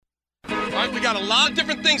All right, we got a lot of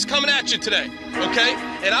different things coming at you today, okay?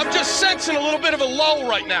 And I'm just sensing a little bit of a lull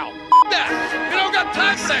right now. That. We don't got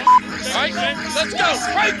time for that. All right, let's go.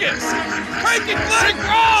 Crank it. Crank it, Glenn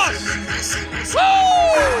Cross.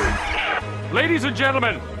 Woo! Ladies and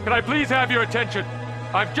gentlemen, can I please have your attention?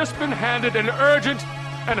 I've just been handed an urgent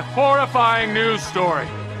and horrifying news story.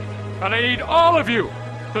 And I need all of you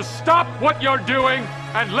to stop what you're doing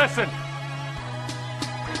and listen.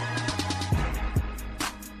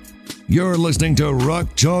 You're listening to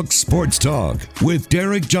Rock Chalk Sports Talk with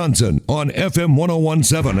Derek Johnson on FM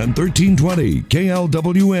 1017 and 1320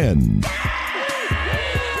 KLWN.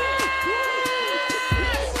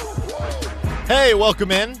 Hey,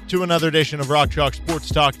 welcome in to another edition of Rock Chalk Sports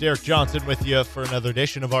Talk. Derek Johnson with you for another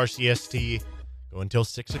edition of RCST. Go until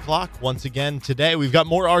 6 o'clock. Once again today, we've got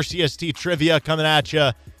more RCST trivia coming at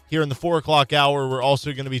you here in the 4 o'clock hour. We're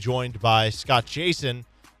also going to be joined by Scott Jason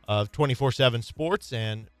of 24/7 Sports,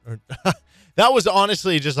 and that was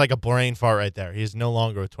honestly just like a brain fart right there. He is no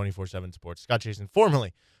longer with 24/7 Sports. Scott Jason,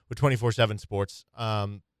 formerly with 24/7 Sports,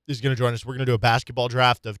 is going to join us. We're going to do a basketball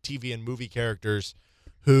draft of TV and movie characters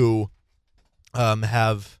who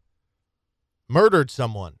have murdered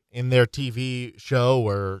someone in their TV show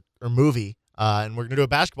or movie, and we're going to do a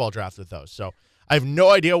basketball draft with those. So I have no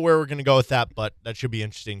idea where we're going to go with that, but that should be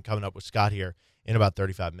interesting coming up with Scott here in about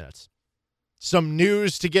 35 minutes. Some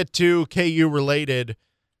news to get to, KU related,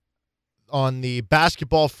 on the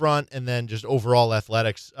basketball front and then just overall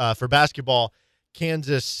athletics. For basketball,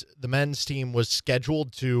 Kansas, the men's team, was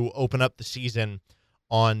scheduled to open up the season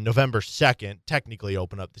on November 2nd, technically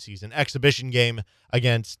open up the season, exhibition game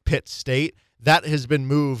against Pitt State. That has been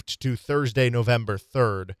moved to Thursday, November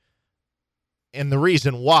 3rd. And the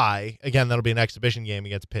reason why, again, that'll be an exhibition game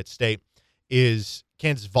against Pitt State, is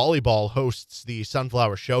Kansas volleyball hosts the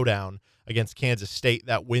Sunflower Showdown against Kansas State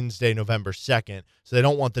that Wednesday, November 2nd. So they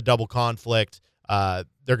don't want the double conflict. They're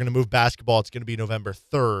going to move basketball. It's going to be November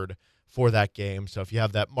 3rd for that game. So if you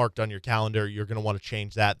have that marked on your calendar, you're going to want to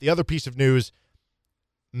change that. The other piece of news,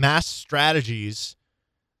 Mass Strategies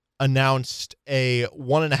announced a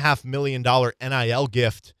 $1.5 million NIL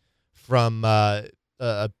gift from, I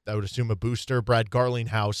would assume, a booster, Brad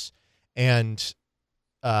Garlinghouse. And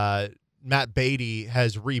Matt Beatty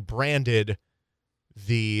has rebranded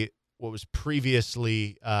what was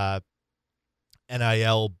previously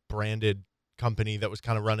NIL branded company that was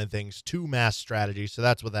kind of running things to Mass Strategy. So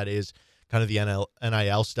that's what that is, kind of the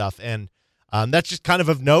NIL stuff. And that's just kind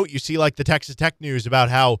of note. You see like the Texas Tech news about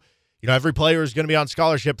how, every player is going to be on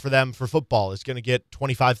scholarship for them for football is going to get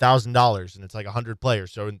 $25,000, and it's like 100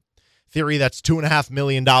 players. So in theory, that's $2.5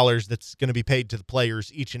 million that's going to be paid to the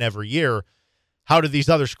players each and every year. How do these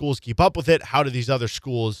other schools keep up with it? How do these other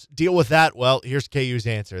schools deal with that? Well, here's KU's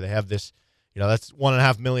answer. They have this, that's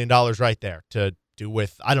 $1.5 million right there to do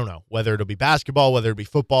with, I don't know, whether it'll be basketball, whether it'll be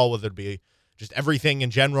football, whether it'll be just everything in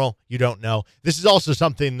general. You don't know. This is also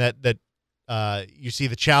something that you see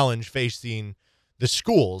the challenge facing the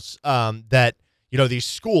schools, that, these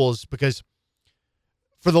schools, because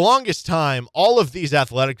for the longest time, all of these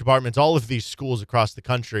athletic departments, all of these schools across the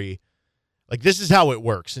country, like this is how it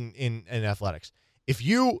works in athletics. If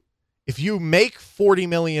you make $40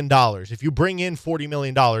 million, if you bring in $40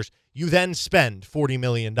 million, you then spend $40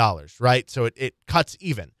 million, right? So it cuts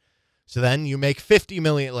even. So then you make $50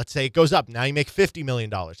 million. Let's say it goes up. Now you make $50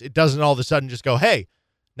 million. It doesn't all of a sudden just go, hey,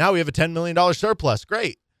 now we have a $10 million surplus.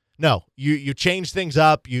 Great. No, you change things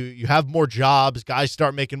up. You have more jobs. Guys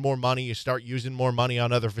start making more money. You start using more money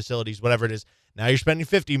on other facilities, whatever it is. Now you're spending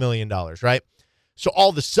 $50 million, right? So all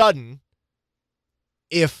of a sudden,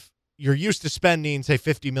 if you're used to spending, say,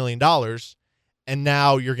 $50 million, and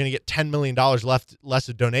now you're going to get $10 million less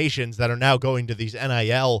of donations that are now going to these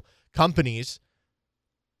NIL companies,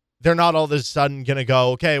 they're not all of a sudden going to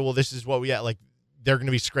go, okay, well, this is what we get. Like, they're going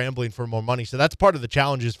to be scrambling for more money. So that's part of the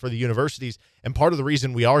challenges for the universities, and part of the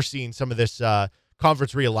reason we are seeing some of this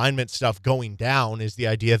conference realignment stuff going down is the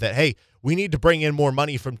idea that, hey, we need to bring in more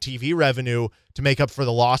money from TV revenue to make up for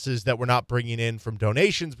the losses that we're not bringing in from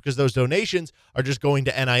donations, because those donations are just going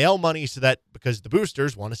to NIL money, so that because the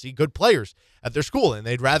boosters want to see good players at their school, and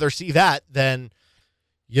they'd rather see that than,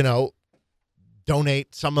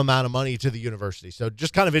 donate some amount of money to the university. So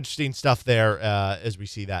just kind of interesting stuff there as we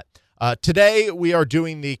see that. Today, we are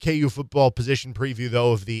doing the KU football position preview,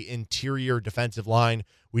 though, of the interior defensive line.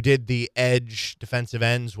 We did the edge, defensive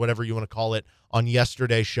ends, whatever you want to call it, on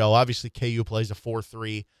yesterday's show. Obviously, KU plays a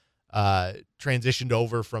 4-3, transitioned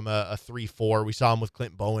over from a 3-4. We saw him with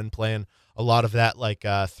Clint Bowen playing a lot of that, like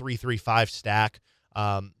 3-3-5 stack.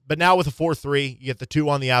 But now with a 4-3, you get the 2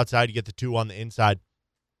 on the outside, you get the 2 on the inside.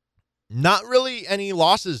 Not really any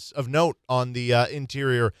losses of note on the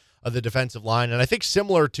interior of the defensive line. And I think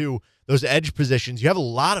similar to those edge positions, you have a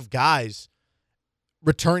lot of guys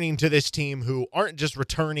returning to this team who aren't just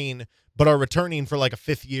returning, but are returning for like a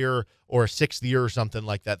 5th year or a 6th year or something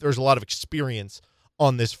like that. There's a lot of experience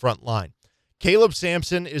on this front line. Caleb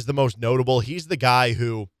Sampson is the most notable. He's the guy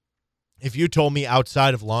who, if you told me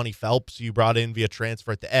outside of Lonnie Phelps, you brought in via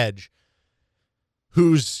transfer at the edge,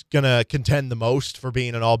 who's going to contend the most for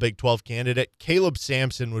being an all Big 12 candidate, Caleb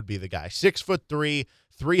Sampson would be the guy. 6'3",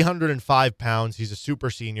 305 pounds. He's a super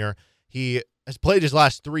senior. He has played his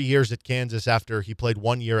last 3 years at Kansas after he played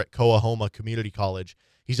 1 year at Coahoma Community College.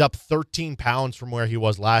 He's up 13 pounds from where he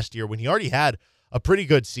was last year when he already had a pretty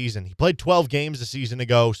good season. He played 12 games a season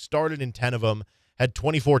ago, started in 10 of them, had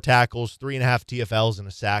 24 tackles, 3.5 TFLs, and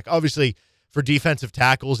a sack. Obviously, for defensive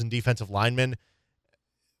tackles and defensive linemen,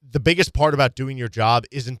 the biggest part about doing your job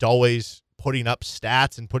isn't always putting up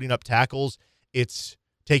stats and putting up tackles. It's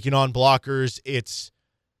taking on blockers. It's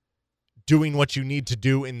doing what you need to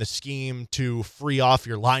do in the scheme to free off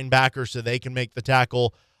your linebacker so they can make the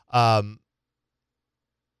tackle. But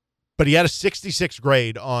he had a 66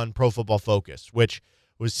 grade on Pro Football Focus, which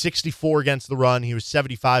was 64 against the run. He was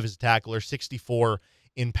 75 as a tackler, 64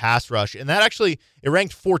 in pass rush. And that actually, it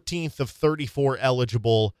ranked 14th of 34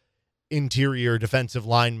 eligible interior defensive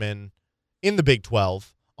linemen in the Big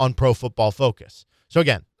 12 on Pro Football Focus. So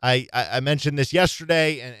again, I mentioned this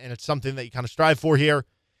yesterday, and it's something that you kind of strive for here.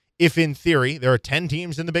 If in theory there are 10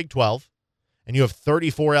 teams in the Big 12 and you have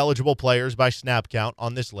 34 eligible players by snap count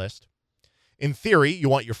on this list, in theory, you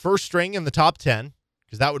want your first string in the top 10,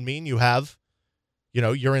 because that would mean you have,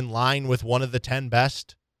 you're in line with one of the 10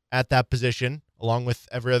 best at that position, along with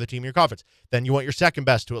every other team in your conference. Then you want your second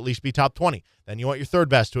best to at least be top 20. Then you want your third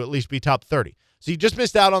best to at least be top 30. So you just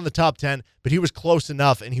missed out on the top 10, but he was close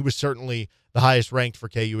enough, and he was certainly the highest ranked for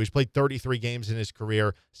KU. He's played 33 games in his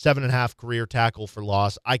career, 7.5 career tackle for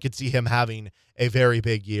loss. I could see him having a very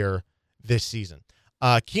big year this season.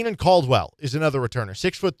 Keenan Caldwell is another returner.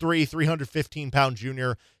 6'3", 315-pound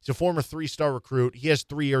junior. He's a former 3-star recruit. He has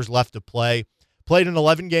 3 years left to play. Played in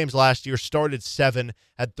 11 games last year, started 7,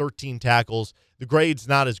 had 13 tackles. The grade's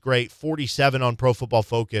not as great, 47 on Pro Football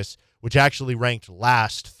Focus, which actually ranked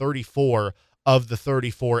last, 34 of the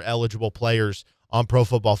 34 eligible players on Pro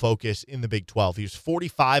Football Focus in the Big 12. He was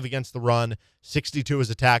 45 against the run, 62 as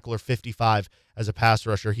a tackler, 55 as a pass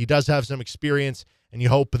rusher. He does have some experience, and you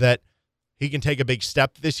hope that he can take a big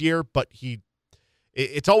step this year, but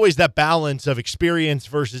it's always that balance of experience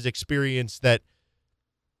versus experience that,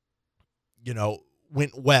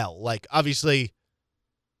 went well. Like, obviously,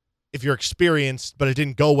 if you're experienced, but it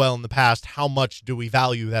didn't go well in the past, how much do we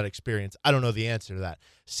value that experience? I don't know the answer to that.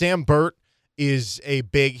 Sam Burt is a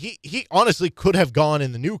big, he honestly could have gone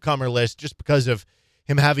in the newcomer list just because of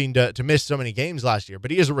him having to miss so many games last year, but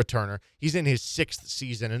he is a returner. He's in his 6th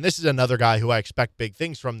season, and this is another guy who I expect big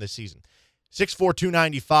things from this season. 6'4",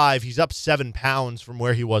 295. He's up 7 pounds from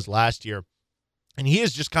where he was last year, and he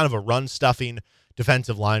is just kind of a run-stuffing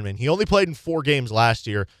defensive lineman. He only played in 4 games last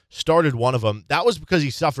year, started one of them. That was because he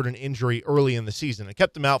suffered an injury early in the season and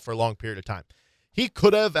kept him out for a long period of time. He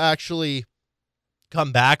could have actually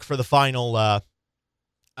come back for the final,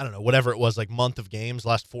 whatever it was, like month of games,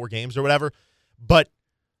 last 4 games or whatever. But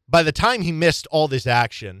by the time he missed all this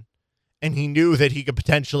action and he knew that he could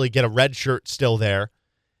potentially get a red shirt still there,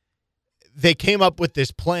 they came up with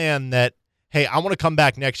this plan that, hey, I want to come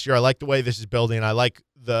back next year. I like the way this is building. I like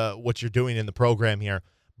what you're doing in the program here,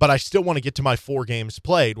 but I still want to get to my 4 games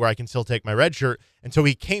played where I can still take my red shirt. And so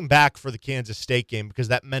he came back for the Kansas State game because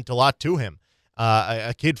that meant a lot to him.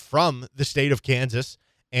 A kid from the state of Kansas,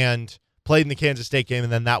 and played in the Kansas State game,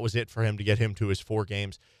 and then that was it for him to get him to his 4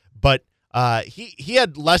 games. But he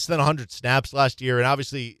had less than 100 snaps last year and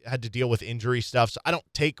obviously had to deal with injury stuff, so I don't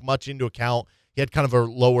take much into account. He had kind of a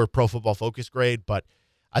lower Pro Football Focus grade, but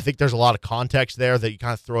I think there's a lot of context there that you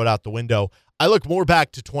kind of throw it out the window. I look more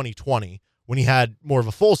back to 2020 when he had more of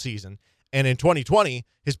a full season, and in 2020,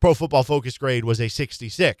 his Pro Football Focus grade was a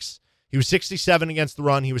 66. He was 67 against the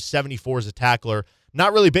run. He was 74 as a tackler.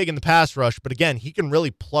 Not really big in the pass rush, but again, he can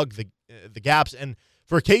really plug the gaps. And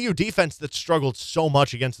for a KU defense that struggled so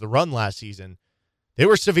much against the run last season, they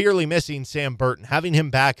were severely missing Sam Burton. Having him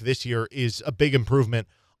back this year is a big improvement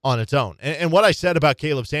on its own. And what I said about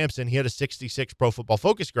Caleb Sampson, he had a 66 Pro Football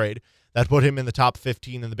Focus grade that put him in the top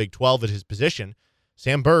 15 in the Big 12 at his position.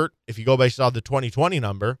 Sam Burt, if you go based off the 2020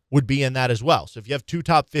 number, would be in that as well. So if you have 2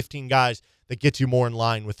 top 15 guys, that gets you more in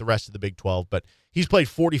line with the rest of the Big 12. But he's played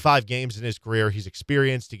 45 games in his career. He's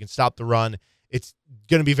experienced. He can stop the run. It's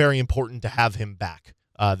going to be very important to have him back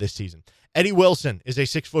this season. Eddie Wilson is a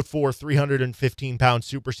 6'4", 315-pound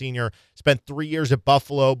super senior. Spent 3 years at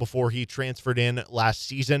Buffalo before he transferred in last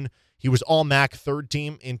season. He was all-MAC third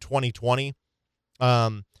team in 2020.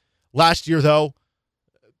 Last year, though,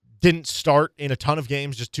 didn't start in a ton of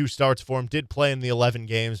games, just 2 starts for him. Did play in the 11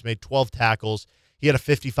 games, made 12 tackles. He had a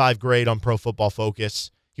 55 grade on Pro Football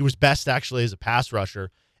Focus. He was best, actually, as a pass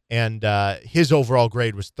rusher, and his overall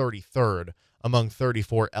grade was 33rd among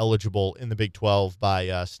 34 eligible in the Big 12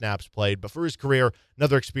 by snaps played. But for his career,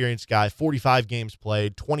 another experienced guy, 45 games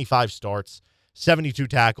played, 25 starts, 72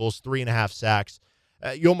 tackles, 3.5 sacks.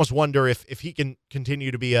 You almost wonder if he can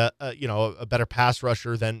continue to be a better pass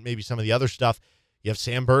rusher than maybe some of the other stuff. You have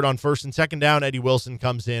Sam Burt on first and second down. Eddie Wilson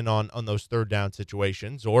comes in on those third down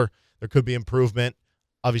situations, or there could be improvement.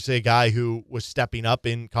 Obviously, a guy who was stepping up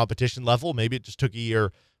in competition level. Maybe it just took a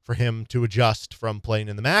year for him to adjust from playing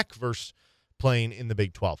in the MAC versus playing in the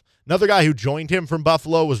Big 12. Another guy who joined him from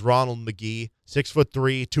Buffalo was Ronald McGee,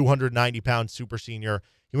 6'3", 290-pound super senior.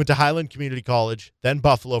 He went to Highland Community College, then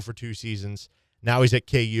Buffalo for 2 seasons. Now he's at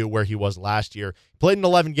KU, where he was last year. Played in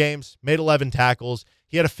 11 games, made 11 tackles.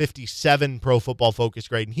 He had a 57 Pro Football Focus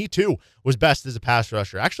grade, and he, too, was best as a pass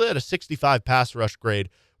rusher. Actually had a 65 pass rush grade,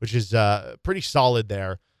 which is pretty solid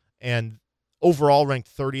there, and overall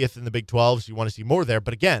ranked 30th in the Big 12, so you want to see more there.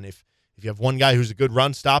 But again, if you have one guy who's a good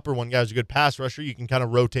run stopper, one guy who's a good pass rusher, you can kind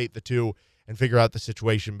of rotate the two and figure out the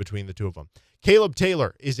situation between the two of them. Caleb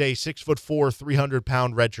Taylor is a 6'4",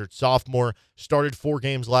 300-pound redshirt sophomore, started 4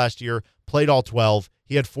 games last year, played all 12.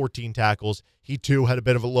 He had 14 tackles. He, too, had a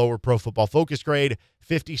bit of a lower Pro Football Focus grade,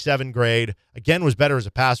 57 grade. Again, was better as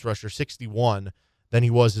a pass rusher, 61, than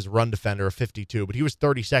he was as a run defender, a 52. But he was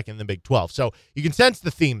 32nd in the Big 12. So you can sense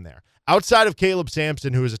the theme there. Outside of Caleb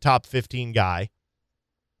Sampson, who is a top 15 guy,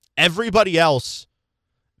 everybody else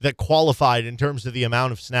that qualified in terms of the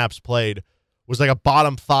amount of snaps played was like a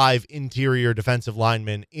bottom 5 interior defensive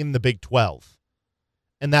lineman in the Big 12.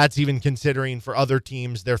 And that's even considering for other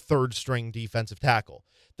teams their third-string defensive tackle.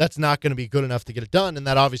 That's not going to be good enough to get it done, and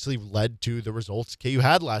that obviously led to the results KU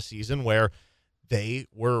had last season where they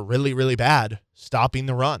were really, really bad stopping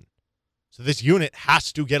the run. So this unit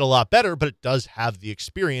has to get a lot better, but it does have the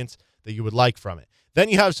experience that you would like from it. Then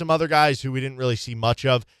you have some other guys who we didn't really see much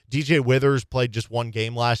of. DJ Withers played just 1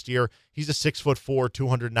 game last year. He's a 6'4",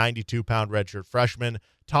 292-pound redshirt freshman.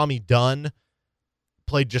 Tommy Dunn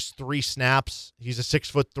played just 3 snaps. He's a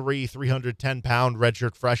 6'3", 310-pound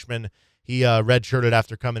redshirt freshman. He redshirted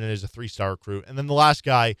after coming in as a 3-star recruit. And then the last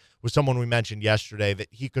guy was someone we mentioned yesterday that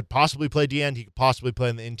he could possibly play D-end, he could possibly play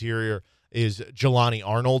in the interior, is Jelani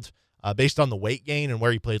Arnold. Based on the weight gain and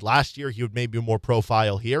where he played last year, he would maybe more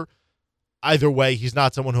profile here. Either way, he's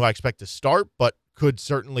not someone who I expect to start, but could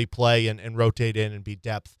certainly play and rotate in and be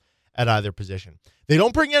depth at either position. They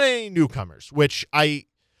don't bring in any newcomers, which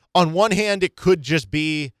on one hand, it could just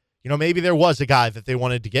be, maybe there was a guy that they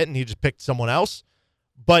wanted to get and he just picked someone else.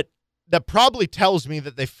 But that probably tells me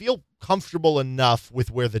that they feel comfortable enough with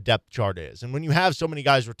where the depth chart is. And when you have so many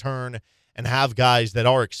guys return and have guys that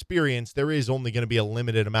are experienced, there is only going to be a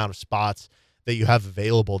limited amount of spots that you have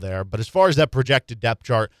available there. But as far as that projected depth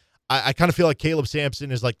chart, I kind of feel like Caleb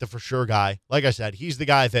Sampson is like the for sure guy. Like I said, he's the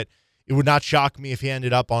guy that it would not shock me if he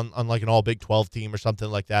ended up on like an all Big 12 team or something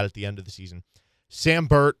like that at the end of the season. Sam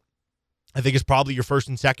Burt, I think, is probably your first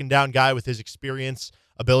and second down guy with his experience,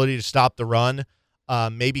 ability to stop the run.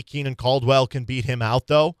 Maybe Keenan Caldwell can beat him out,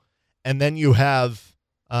 though. And then you have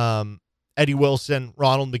Eddie Wilson,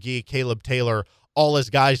 Ronald McGee, Caleb Taylor, all as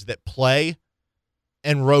guys that play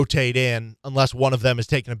and rotate in unless one of them is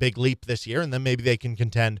taking a big leap this year, and then maybe they can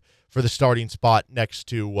contend for the starting spot next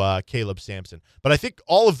to Caleb Sampson. But I think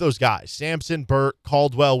all of those guys, Sampson, Burt,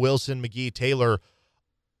 Caldwell, Wilson, McGee, Taylor,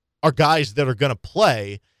 are guys that are going to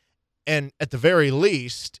play. And at the very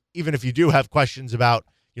least, even if you do have questions about,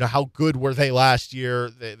 how good were they last year,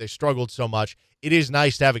 they struggled so much, it is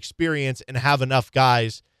nice to have experience and have enough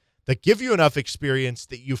guys that give you enough experience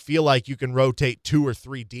that you feel like you can rotate 2 or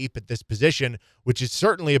 3 deep at this position, which is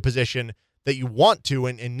certainly a position that you want to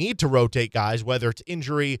and need to rotate guys, whether it's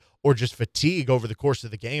injury or just fatigue over the course of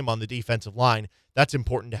the game on the defensive line. That's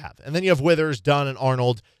important to have. And then you have Withers, Dunn, and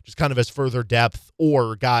Arnold just kind of as further depth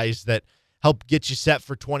or guys that help get you set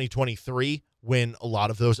for 2023 when a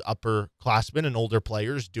lot of those upperclassmen and older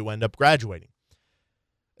players do end up graduating.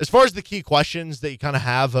 As far as the key questions that you kind of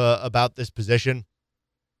have about this position,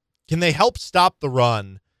 can they help stop the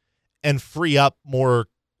run and free up more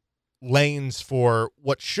lanes for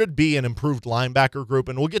what should be an improved linebacker group?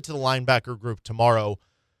 And we'll get to the linebacker group tomorrow,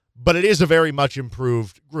 but it is a very much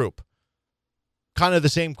improved group. Kind of the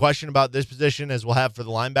same question about this position as we'll have for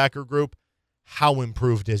the linebacker group. How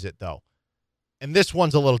improved is it, though? and this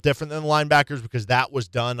one's a little different than the linebackers because that was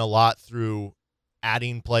done a lot through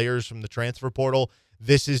adding players from the transfer portal.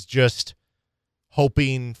 This is just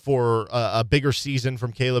hoping for a bigger season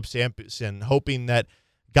from Caleb Sampson, hoping that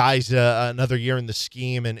guys another year in the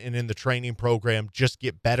scheme and in the training program just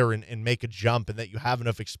get better and make a jump, and that you have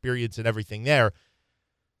enough experience and everything there.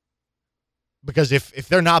 Because if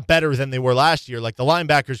they're not better than they were last year, like the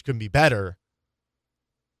linebackers can be better,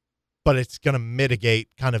 but it's going to mitigate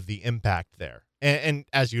kind of the impact there. And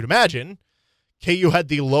as you'd imagine, KU had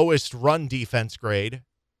the lowest run defense grade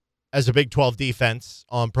as a Big 12 defense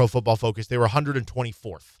on Pro Football Focus. They were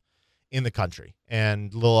 124th in the country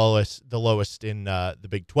and the lowest in the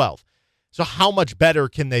Big 12. So how much better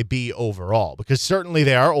can they be overall? Because certainly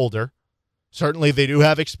they are older. Certainly they do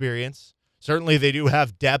have experience. Certainly they do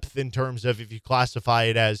have depth in terms of if you classify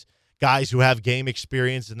it as guys who have game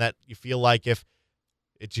experience and that you feel like if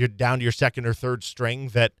it's down to your second or third string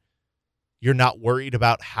that you're not worried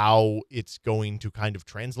about how it's going to kind of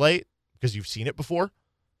translate because you've seen it before.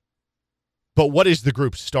 But what is the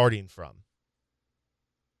group starting from?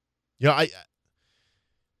 You know,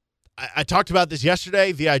 I talked about this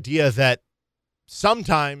yesterday, the idea that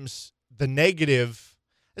sometimes the negative,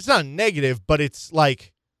 it's not negative, but it's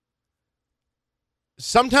like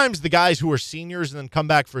sometimes the guys who are seniors and then come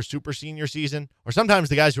back for a super senior season, or sometimes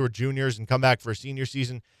the guys who are juniors and come back for a senior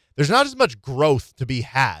season, there's not as much growth to be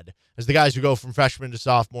had as the guys who go from freshman to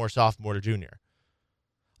sophomore to junior.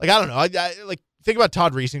 Like, I don't know. I like think about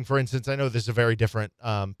Todd Reesing, for instance. I know this is a very different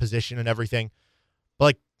position and everything, but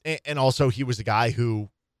like, and also he was a guy who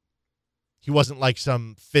he wasn't like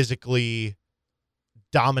some physically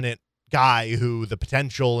dominant guy who the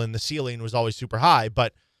potential and the ceiling was always super high,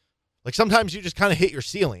 but like sometimes you just kind of hit your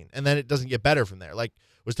ceiling and then it doesn't get better from there. Like,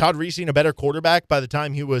 was Todd Reesing a better quarterback by the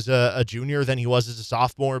time he was a junior than he was as a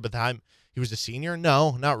sophomore by the time he was a senior?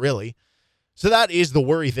 No, not really. So that is the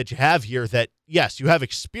worry that you have here, that yes, you have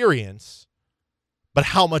experience, but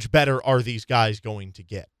how much better are these guys going to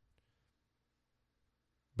get?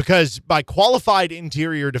 Because by qualified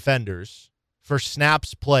interior defenders for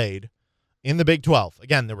snaps played in the Big 12,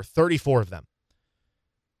 again, there were 34 of them.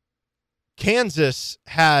 Kansas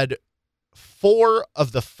had 4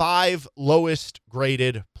 of the 5 lowest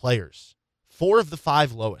graded players. 4 of the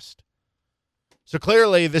 5 lowest. So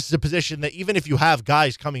clearly this is a position that even if you have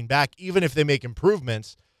guys coming back, even if they make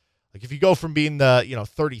improvements, like if you go from being the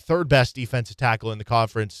 33rd best defensive tackle in the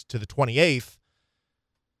conference to the 28th,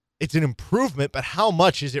 it's an improvement, but how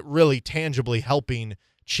much is it really tangibly helping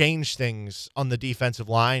change things on the defensive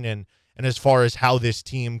line and as far as how this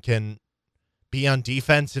team can be on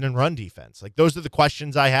defense and in run defense? Like, those are the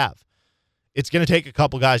questions I have. It's going to take a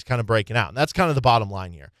couple guys kind of breaking out, and that's kind of the bottom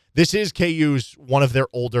line here. This is KU's one of their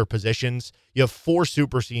older positions. You have 4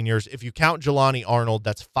 super seniors. If you count Jelani Arnold,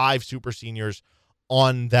 that's 5 super seniors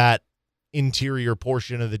on that interior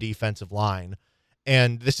portion of the defensive line.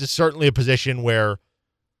 And this is certainly a position where,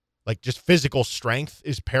 like, just physical strength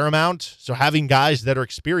is paramount. So having guys that are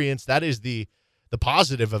experienced, that is the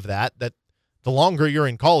positive of that the longer you're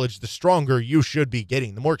in college, the stronger you should be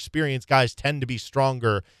getting. The more experienced guys tend to be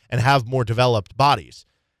stronger and have more developed bodies.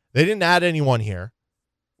 They didn't add anyone here,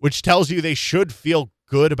 which tells you they should feel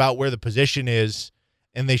good about where the position is,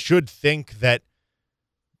 and they should think that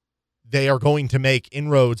they are going to make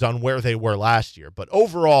inroads on where they were last year. But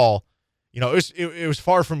overall, it was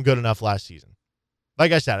far from good enough last season.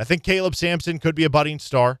 Like I said, I think Caleb Sampson could be a budding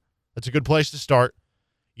star. That's a good place to start.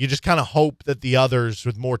 You just kind of hope that the others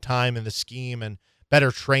with more time in the scheme and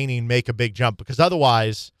better training make a big jump, because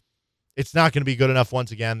otherwise it's not going to be good enough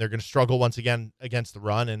once again. They're going to struggle once again against the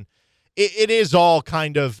run, and it is all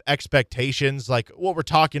kind of expectations. Like, what we're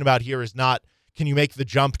talking about here is not, can you make the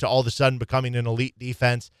jump to all of a sudden becoming an elite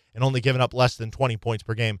defense and only giving up less than 20 points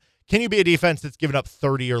per game? Can you be a defense that's giving up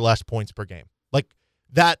 30 or less points per game? Like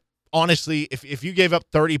that, honestly, if you gave up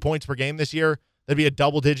 30 points per game this year, that'd be a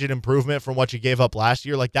double-digit improvement from what you gave up last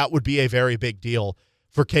year. Like, that would be a very big deal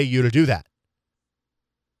for KU to do that.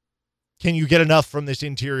 Can you get enough from this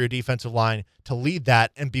interior defensive line to lead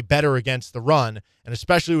that and be better against the run? And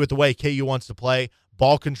especially with the way KU wants to play,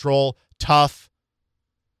 ball control, tough,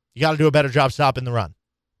 you got to do a better job stopping the run.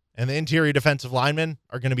 And the interior defensive linemen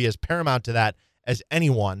are going to be as paramount to that as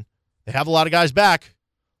anyone. They have a lot of guys back.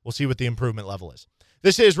 We'll see what the improvement level is.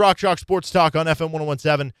 This is Rock Chalk Sports Talk on FM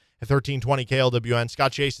 1017 at 1320 KLWN.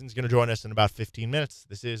 Scott Jason's going to join us in about 15 minutes.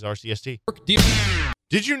 This is RCST.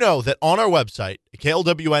 Did you know that on our website,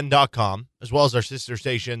 KLWN.com, as well as our sister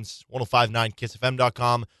stations, 1059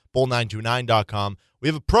 KissFM.com, Bull929.com, we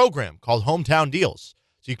have a program called Hometown Deals.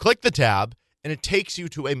 So you click the tab, and it takes you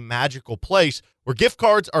to a magical place where gift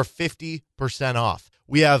cards are 50% off.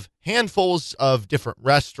 We have handfuls of different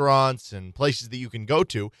restaurants and places that you can go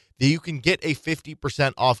to that you can get a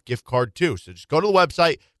 50% off gift card to. So just go to the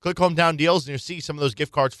website, click Hometown Deals, and you'll see some of those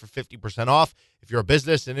gift cards for 50% off. If you're a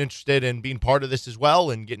business and interested in being part of this as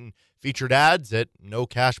well and getting featured ads at no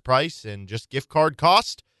cash price and just gift card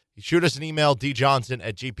cost, you shoot us an email,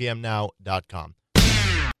 djohnson@gpmnow.com.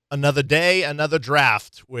 Another day, another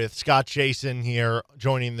draft with Scott Chasen here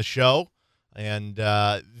joining the show. And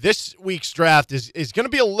this week's draft is going to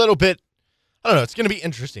be a little bit, I don't know, it's going to be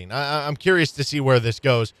interesting. I'm curious to see where this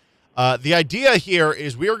goes. The idea here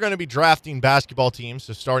is we are going to be drafting basketball teams,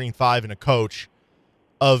 so starting 5 and a coach,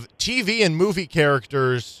 of TV and movie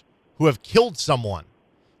characters who have killed someone.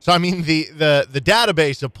 So, I mean, the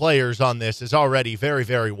database of players on this is already very,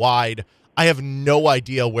 very wide. I have no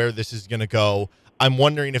idea where this is going to go. I'm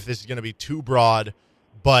wondering if this is going to be too broad,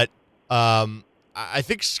 but I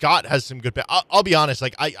think Scott has some good. I'll be honest.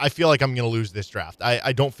 Like I feel like I'm going to lose this draft.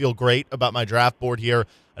 I don't feel great about my draft board here.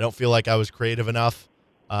 I don't feel like I was creative enough.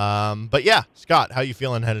 But yeah, Scott, how you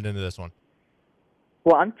feeling headed into this one?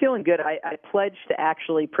 Well, I'm feeling good. I pledged to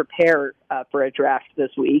actually prepare for a draft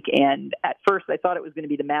this week, and at first I thought it was going to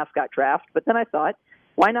be the mascot draft, but then I thought,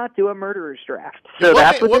 why not do a murderer's draft? So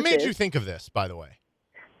what made you think of this, by the way?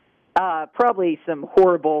 Probably some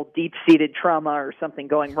horrible, deep-seated trauma or something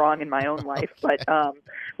going wrong in my own life. But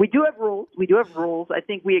we do have rules. I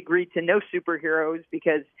think we agreed to no superheroes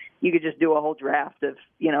because you could just do a whole draft of,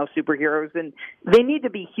 superheroes. And they need to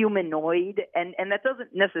be humanoid. And that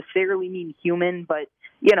doesn't necessarily mean human, but,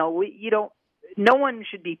 no one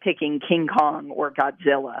should be picking King Kong or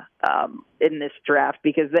Godzilla in this draft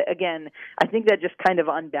because, again, I think that just kind of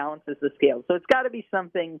unbalances the scale. So it's got to be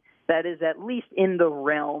something that is at least in the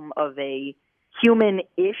realm of a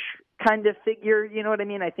human-ish kind of figure. You know what I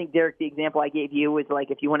mean? I think, Derek, the example I gave you was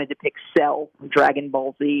like if you wanted to pick Cell from Dragon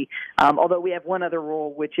Ball Z, although we have one other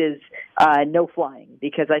rule, which is no flying,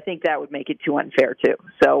 because I think that would make it too unfair, too.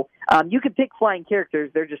 So you could pick flying characters.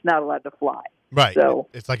 They're just not allowed to fly. Right. So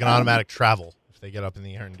it's like an automatic travel. They get up in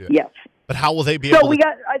the air and do it. Yes. But how will they be able to...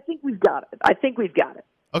 I think we've got it.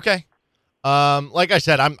 Okay. Like I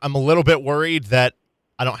said, I'm a little bit worried that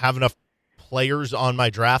I don't have enough players on my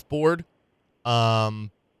draft board.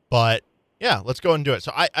 But yeah, let's go ahead and do it.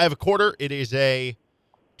 So I have a quarter. It is a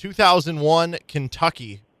 2001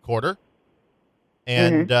 Kentucky quarter.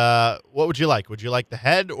 And what would you like? Would you like the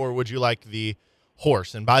head or would you like the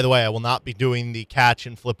horse? And by the way, I will not be doing the catch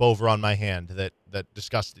and flip over on my hand that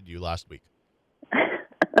disgusted you last week.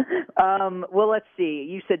 Well, let's see.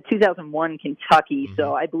 You said 2001 Kentucky,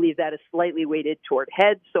 so I believe that is slightly weighted toward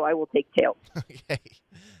heads, so I will take tails. Okay.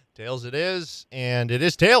 Tails it is, and it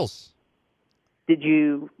is tails. Did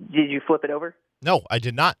you flip it over? No, I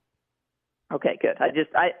did not. Okay, good.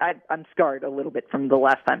 I'm scarred a little bit from the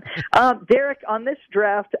last time. Derek, on this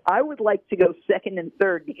draft, I would like to go second and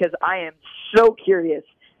third because I am so curious.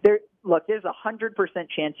 There's 100%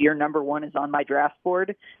 chance your number one is on my draft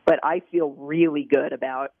board, but I feel really good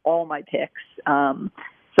about all my picks.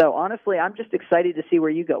 So honestly, I'm just excited to see where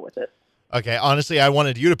you go with this. Okay, honestly, I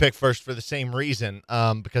wanted you to pick first for the same reason,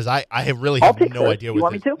 because I really have no idea. You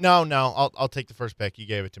want me to? No, I'll take the first pick. You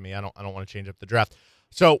gave it to me. I don't want to change up the draft.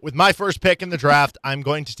 So with my first pick in the draft, I'm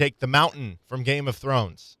going to take the Mountain from Game of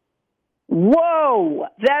Thrones. Whoa,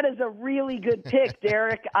 that is a really good pick,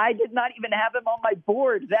 Derek. I did not even have him on my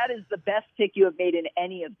board. That is the best pick you have made in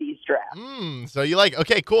any of these drafts. So you like,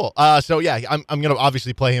 okay, cool. So yeah, I'm going to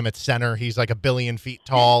obviously play him at center. He's like 1 billion feet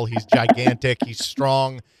tall. He's gigantic. He's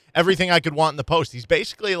strong. Everything I could want in the post. He's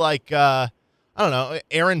basically like, I don't know,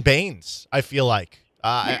 Aaron Baines, I feel like.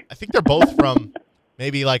 I think they're both from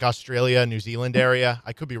maybe like Australia, New Zealand area.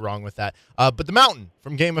 I could be wrong with that. But the Mountain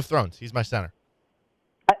from Game of Thrones, he's my center.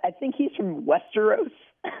 I think he's from Westeros.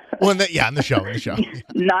 Well, in the show.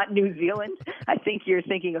 Not New Zealand. I think you're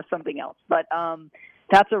thinking of something else. But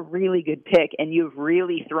that's a really good pick, and you've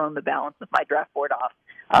really thrown the balance of my draft board off.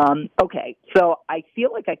 Okay, so I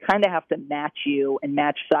feel like I kind of have to match you and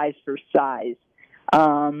match size for size.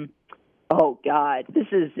 Oh, God,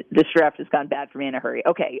 this draft has gone bad for me in a hurry.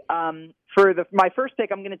 Okay, for my first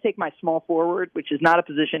pick, I'm going to take my small forward, which is not a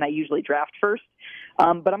position I usually draft first.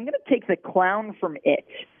 But I'm going to take the clown from It.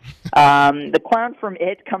 The clown from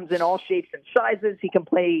It comes in all shapes and sizes. He can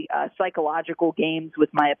play psychological games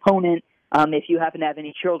with my opponent. If you happen to have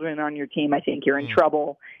any children on your team, I think you're in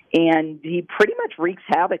trouble. And he pretty much wreaks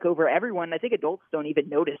havoc over everyone. I think adults don't even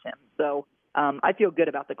notice him. So I feel good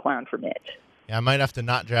about the clown from It. Yeah, I might have to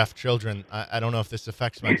not draft children. I don't know if this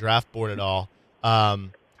affects my draft board at all.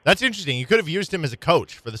 That's interesting. You could have used him as a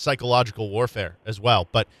coach for the psychological warfare as well.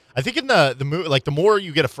 But I think in the movie, like the more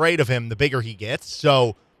you get afraid of him, the bigger he gets.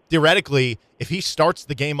 So theoretically, if he starts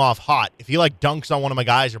the game off hot, if he like dunks on one of my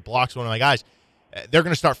guys or blocks one of my guys, they're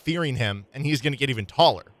going to start fearing him, and he's going to get even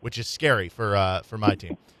taller, which is scary for my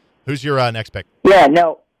team. Who's your next pick? Yeah,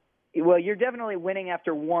 no. Well, you're definitely winning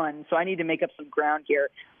after one, so I need to make up some ground here.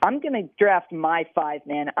 I'm going to draft my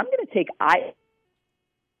 5-man. I'm going to take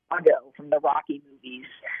from the Rocky movies.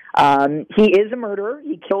 He is a murderer.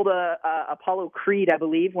 He killed Apollo Creed, I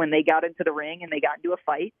believe, when they got into the ring and they got into a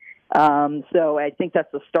fight. So I think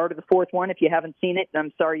that's the start of the fourth one. If you haven't seen it,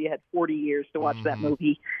 I'm sorry you had 40 years to watch that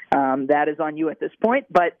movie. That is on you at this point.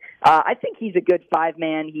 But I think he's a good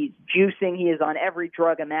 5-man. He's juicing. He is on every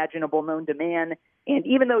drug imaginable known to man. And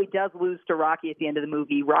even though he does lose to Rocky at the end of the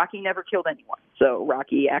movie, Rocky never killed anyone. So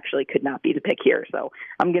Rocky actually could not be the pick here. So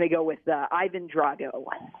I'm going to go with Ivan Drago.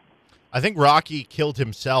 I think Rocky killed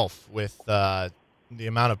himself with the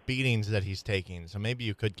amount of beatings that he's taking. So maybe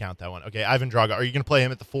you could count that one. Okay, Ivan Drago. Are you going to play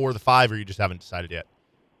him at the 4 or the 5, or you just haven't decided yet?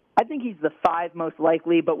 I think he's the 5 most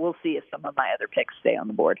likely, but we'll see if some of my other picks stay on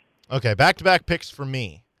the board. Okay, back-to-back picks for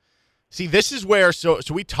me. See, this is where, so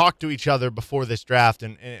we talked to each other before this draft,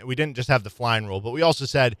 and we didn't just have the flying rule, but we also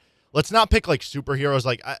said, let's not pick, like, superheroes.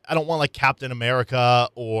 Like, I don't want, like, Captain America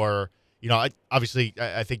or, you know, I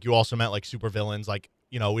think you also meant, like, supervillains. Like,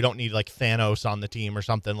 you know, we don't need, like, Thanos on the team or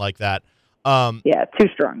something like that. Yeah, too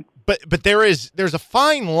strong. But there's a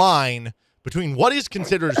fine line between what is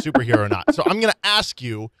considered a superhero or not. So I'm going to ask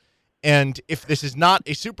you, and if this is not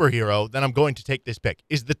a superhero, then I'm going to take this pick.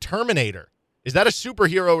 Is the Terminator, is that a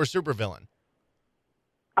superhero or supervillain?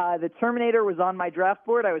 The Terminator was on my draft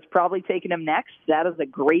board. I was probably taking him next. That is a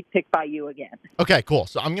great pick by you again. Okay, cool.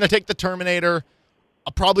 So I'm going to take the Terminator.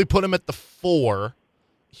 I'll probably put him at the 4.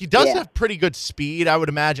 He does have pretty good speed, I would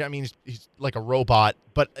imagine. I mean, he's like a robot,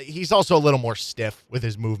 but he's also a little more stiff with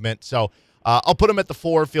his movement. So I'll put him at the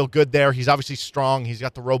 4, feel good there. He's obviously strong. He's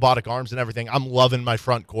got the robotic arms and everything. I'm loving my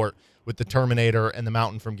front court with the Terminator and the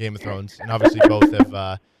Mountain from Game of Thrones, and obviously both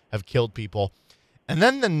have killed people. And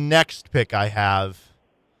then the next pick I have,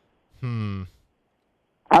 I'm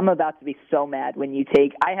about to be so mad when you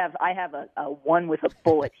take. I have a one with a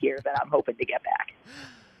bullet here that I'm hoping to get back.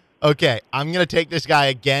 Okay, I'm going to take this guy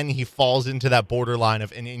again. He falls into that borderline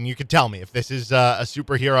of, and you can tell me if this is a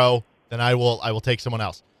superhero, then I will take someone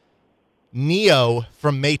else. Neo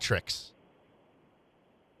from Matrix.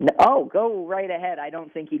 Oh, go right ahead. I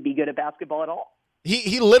don't think he'd be good at basketball at all.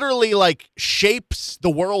 He literally like shapes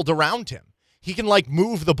the world around him. He can like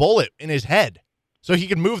move the bullet in his head, so he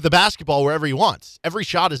can move the basketball wherever he wants. Every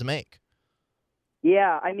shot is a make.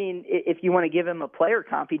 Yeah, I mean, if you want to give him a player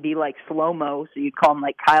comp, he'd be like slow-mo, so you'd call him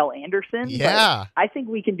like Kyle Anderson. Yeah. But I think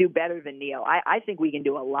we can do better than Neo. I think we can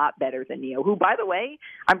do a lot better than Neo, who, by the way,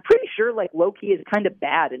 I'm pretty sure like Loki is kind of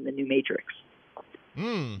bad in the new Matrix.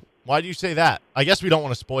 Why do you say that? I guess we don't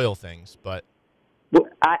want to spoil things, but... Well,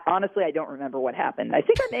 honestly, I don't remember what happened. I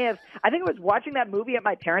think I was watching that movie at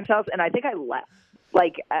my parents' house, and I think I left.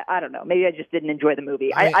 Like, I don't know. Maybe I just didn't enjoy the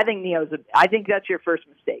movie. I think I think that's your first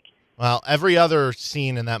mistake. Well, every other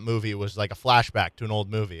scene in that movie was like a flashback to an old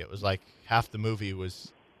movie. It was like half the movie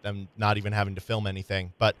was them not even having to film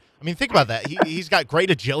anything. But, I mean, think about that. He's got great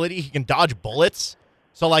agility. He can dodge bullets.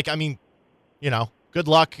 So, like, I mean, you know, good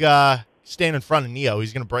luck staying in front of Neo.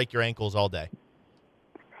 He's going to break your ankles all day.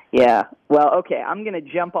 Yeah. Well, okay. I'm going to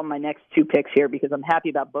jump on my next 2 picks here because I'm happy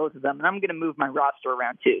about both of them, and I'm going to move my roster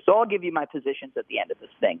around too. So I'll give you my positions at the end of this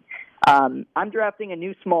thing. I'm drafting a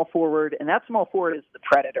new small forward, and that small forward is the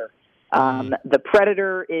Predator. The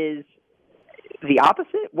Predator is the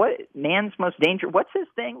opposite. What man's most dangerous? What's his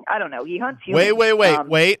thing? I don't know. He hunts humans.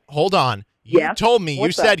 Wait. Hold on. You told me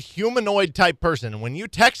What's you said humanoid type person. When you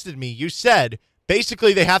texted me, you said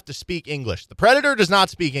basically they have to speak English. The Predator does not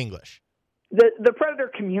speak English. The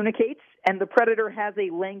Predator communicates, and the Predator has a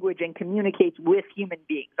language and communicates with human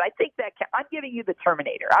beings. I think that I'm giving you the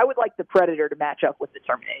Terminator. I would like the Predator to match up with the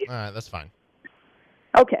Terminator. All right, that's fine.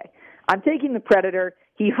 Okay. I'm taking the Predator.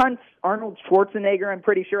 He hunts Arnold Schwarzenegger, I'm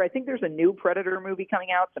pretty sure. I think there's a new Predator movie coming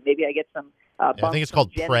out, so maybe I get some I think it's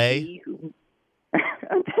called Prey.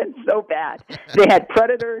 That's so bad. They had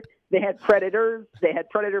Predator, they had Predators, they had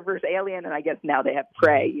Predator versus Alien, and I guess now they have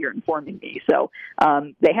Prey. You're informing me. So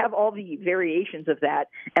they have all the variations of that,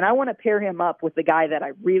 and I want to pair him up with the guy that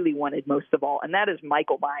I really wanted most of all, and that is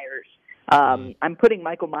Michael Myers. I'm putting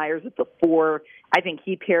Michael Myers at the 4. I think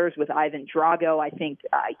he pairs with Ivan Drago. I think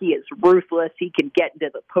he is ruthless. He can get into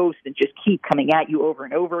the post and just keep coming at you over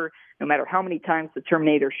and over. No matter how many times the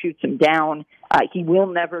Terminator shoots him down, he will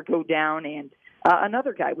never go down. And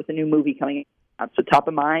another guy with a new movie coming out, so top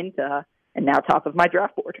of mind, and now top of my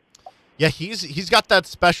draft board. Yeah, he's got that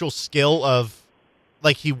special skill of,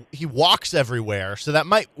 like, he walks everywhere, so that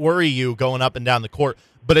might worry you going up and down the court.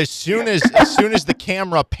 But as soon as the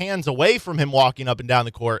camera pans away from him walking up and down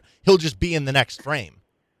the court, he'll just be in the next frame.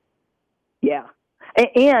 Yeah.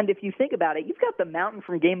 And if you think about it, you've got the Mountain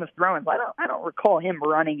from Game of Thrones. I don't recall him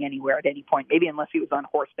running anywhere at any point, maybe unless he was on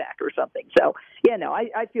horseback or something. So, yeah, no,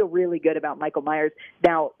 I feel really good about Michael Myers.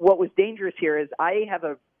 Now, what was dangerous here is I have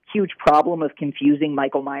a huge problem of confusing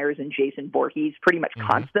Michael Myers and Jason Voorhees pretty much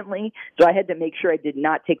constantly. So I had to make sure I did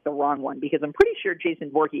not take the wrong one, because I'm pretty sure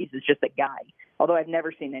Jason Voorhees is just a guy, although I've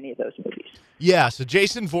never seen any of those movies. Yeah, so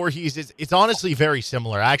Jason Voorhees, it's honestly very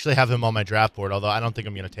similar. I actually have him on my draft board, although I don't think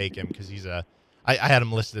I'm going to take him because I had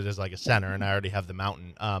him listed as like a center, and I already have the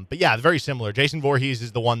Mountain. But yeah, very similar. Jason Voorhees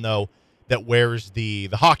is the one, though, that wears the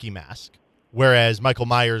hockey mask, whereas Michael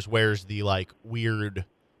Myers wears the, like, weird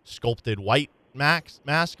sculpted white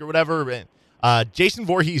mask or whatever. Jason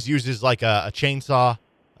Voorhees uses like a chainsaw.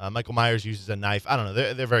 Michael Myers uses a knife. I don't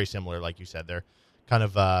know. They're very similar, like you said. They're kind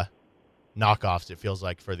of knockoffs, it feels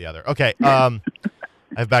like, for the other. Okay, I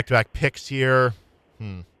have back-to-back picks here.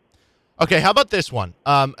 Okay, how about this one?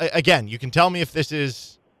 Again, you can tell me if this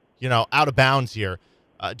is, out of bounds here.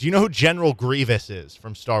 Do you know who General Grievous is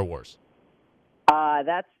from Star Wars?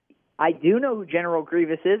 I do know who General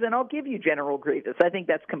Grievous is, and I'll give you General Grievous. I think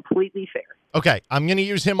that's completely fair. Okay, I'm going to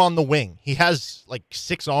use him on the wing. He has, like,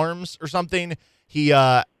 6 arms or something. He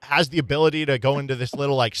has the ability to go into this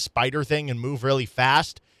little, like, spider thing and move really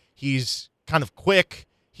fast. He's kind of quick.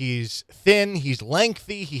 He's thin. He's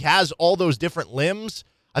lengthy. He has all those different limbs.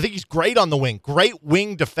 I think he's great on the wing. Great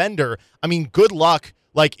wing defender. I mean, good luck.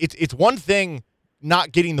 Like, it's one thing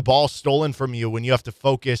not getting the ball stolen from you when you have to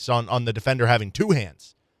focus on the defender having 2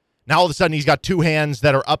 hands. Now, all of a sudden, he's got 2 hands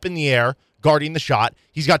that are up in the air guarding the shot.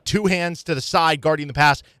 He's got 2 hands to the side guarding the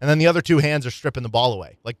pass, and then the other 2 hands are stripping the ball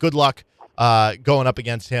away. Like, good luck going up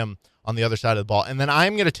against him on the other side of the ball. And then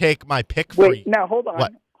I'm going to take my pick for you. Wait, now, hold on.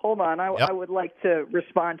 What? Hold on. I would like to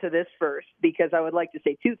respond to this first, because I would like to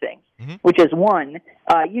say 2 things, Mm-hmm. which is, one,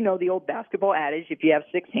 the old basketball adage, if you have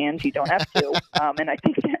 6 hands, you don't have 2. And I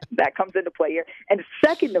think that comes into play here. And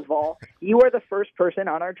second of all, you are the first person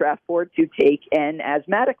on our draft board to take an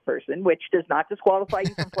asthmatic person, which does not disqualify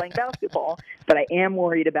you from playing basketball, but I am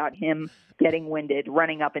worried about him getting winded,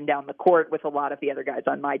 running up and down the court with a lot of the other guys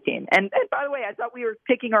on my team. And by the way, I thought we were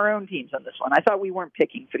picking our own teams on this one. I thought we weren't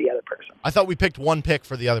picking for the other person. I thought we picked one pick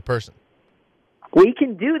for the other person. We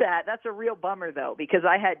can do that. That's a real bummer, though, because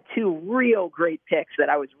I had 2 real great picks that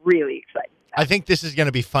I was really excited about. I think this is going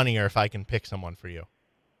to be funnier if I can pick someone for you.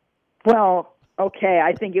 Well, okay,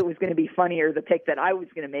 I think it was going to be funnier, the pick that I was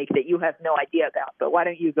going to make that you have no idea about. But why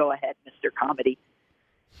don't you go ahead, Mr. Comedy?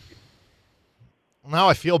 Now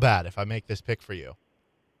I feel bad if I make this pick for you.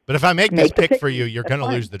 But if I make this pick for you, you're going to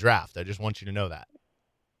lose the draft. I just want you to know that.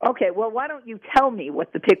 Okay, well, why don't you tell me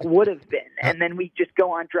what the pick would have been, and then we just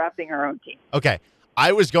go on drafting our own team. Okay,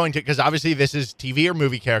 I was going to, because obviously this is TV or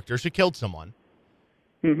movie characters who killed someone.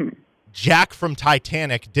 Mm-hmm. Jack from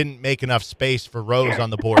Titanic didn't make enough space for Rose on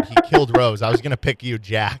the board. He killed Rose. I was going to pick you,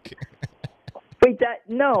 Jack. Wait,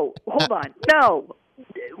 no, hold on. No,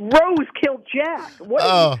 Rose killed Jack. What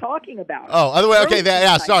are you talking about? Oh, other way. Okay,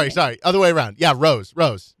 Rose sorry. Other way around. Yeah, Rose.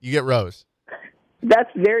 You get Rose.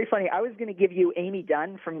 That's very funny. I was going to give you Amy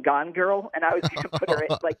Dunn from Gone Girl, and I was going to put her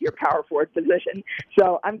in, like, your power forward position.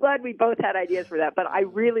 So I'm glad we both had ideas for that. But I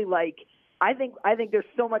really I think there's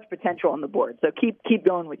so much potential on the board. So keep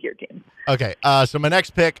going with your team. Okay. So my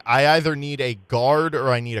next pick, I either need a guard or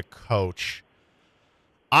I need a coach.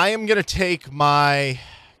 I am going to take my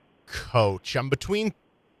coach. I'm between a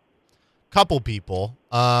couple people.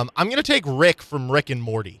 I'm going to take Rick from Rick and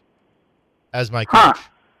Morty as my coach.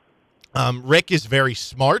 Rick is very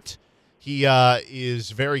smart. He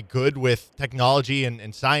is very good with technology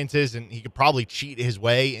and sciences, and he could probably cheat his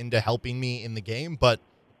way into helping me in the game, but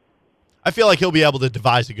I feel like he'll be able to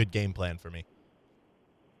devise a good game plan for me.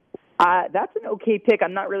 That's an okay pick.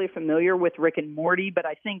 I'm not really familiar with Rick and Morty, but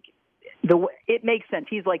I think it makes sense.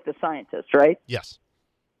 He's like the scientist, right? Yes.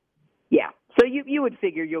 Yeah. So you would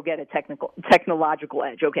figure you'll get a technological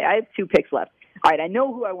edge. Okay, I have 2 picks left. All right, I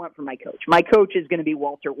know who I want for my coach. My coach is going to be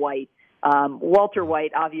Walter White. Walter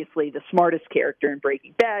White, obviously the smartest character in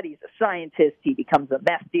Breaking Bad. He's a scientist. He becomes a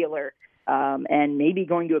meth dealer, and maybe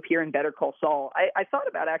going to appear in Better Call Saul. I thought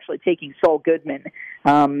about actually taking Saul Goodman,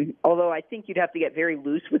 although I think you'd have to get very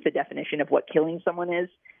loose with the definition of what killing someone is.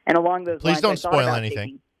 And along those lines, please don't spoil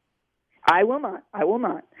anything. I will not.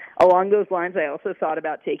 Along those lines, I also thought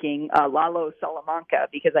about taking Lalo Salamanca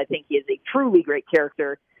because I think he is a truly great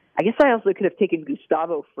character. I guess I also could have taken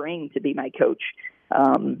Gustavo Fring to be my coach.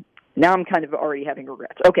 Now I'm kind of already having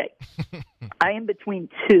regrets. Okay. I am between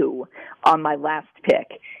two on my last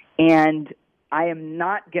pick, and I am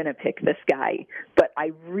not going to pick this guy, but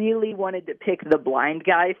I really wanted to pick the blind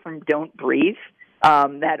guy from Don't Breathe,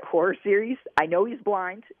 that horror series. I know he's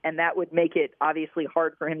blind, and that would make it obviously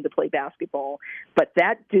hard for him to play basketball, but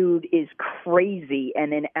that dude is crazy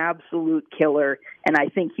and an absolute killer, and I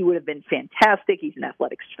think he would have been fantastic. He's an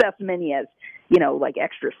athletic specimen. He has, like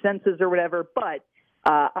extra senses or whatever, but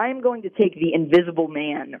I'm going to take the Invisible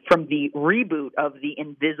Man from the reboot of The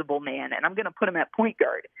Invisible Man, and I'm going to put him at point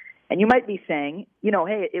guard. And you might be saying,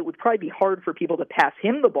 hey, it would probably be hard for people to pass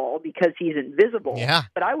him the ball because he's invisible. Yeah.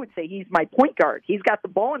 But I would say he's my point guard. He's got the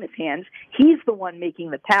ball in his hands. He's the one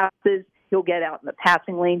making the passes. He'll get out in the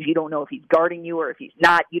passing lanes. You don't know if he's guarding you or if he's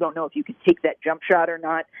not. You don't know if you can take that jump shot or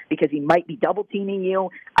not because he might be double-teaming you.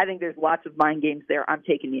 I think there's lots of mind games there. I'm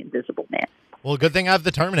taking the Invisible Man. Well, good thing I have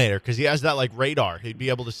the Terminator because he has that radar. He'd be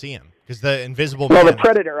able to see him because the Invisible Man. Man. The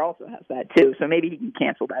Predator also has that too, so maybe he can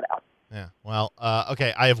cancel that out. Yeah. Well,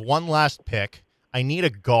 okay. I have one last pick. I need a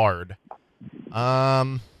guard.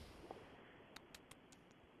 I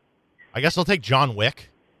guess I'll take John Wick.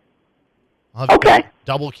 I'll have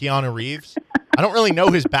double Keanu Reeves. I don't really know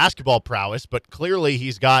his basketball prowess, but clearly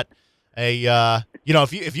he's got a.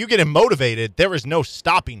 If you get him motivated, there is no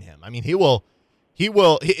stopping him. I mean, he'll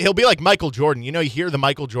be like Michael Jordan. You hear the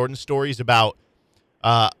Michael Jordan stories about,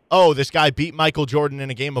 this guy beat Michael Jordan in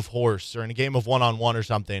a game of horse or in a game of one-on-one or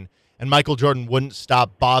something, and Michael Jordan wouldn't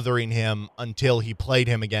stop bothering him until he played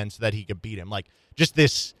him again so that he could beat him. Like, just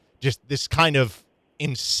this kind of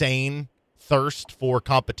insane thirst for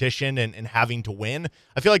competition and having to win.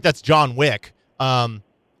 I feel like that's John Wick.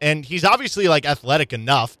 And he's obviously, athletic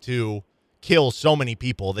enough to kill so many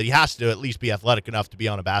people that he has to at least be athletic enough to be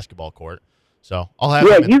on a basketball court. So I'll have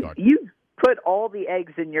him in the guard. You put all the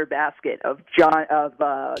eggs in your basket of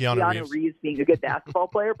Keanu Reeves being a good basketball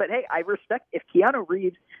player. But hey, I respect if Keanu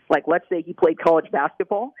Reeves, let's say he played college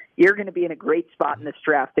basketball, you're going to be in a great spot in this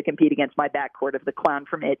draft to compete against my backcourt of the clown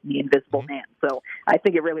from It and the Invisible Man. So I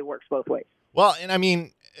think it really works both ways. Well, and I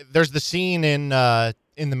mean, there's the scene in The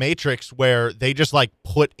Matrix where they just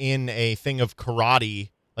put in a thing of karate,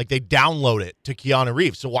 they download it to Keanu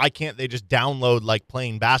Reeves. So why can't they just download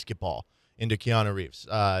playing basketball into Keanu Reeves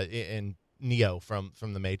and Neo from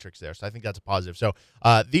The Matrix there? So I think that's a positive. So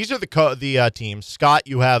these are the teams. Scott,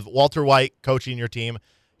 you have Walter White coaching your team.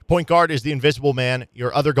 Point guard is the Invisible Man.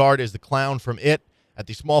 Your other guard is the clown from It. At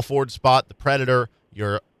the small forward spot, the Predator.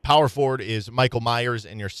 Your power forward is Michael Myers,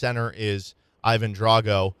 and your center is Ivan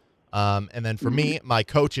Drago. And then for me, my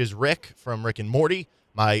coach is Rick from Rick and Morty.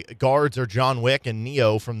 My guards are John Wick and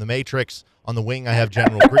Neo from The Matrix. On the wing, I have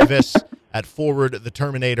General Grievous. At forward, the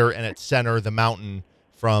Terminator. And at center, the Mountain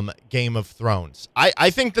from Game of Thrones. I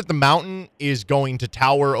think that the Mountain is going to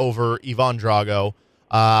tower over Ivan Drago.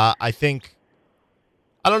 I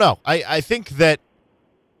don't know. I think that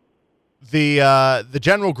the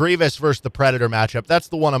General Grievous versus the Predator matchup, that's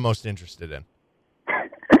the one I'm most interested in.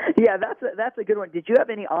 Yeah, that's a good one. Did you have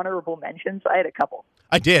any honorable mentions? I had a couple.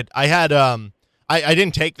 I did. I had I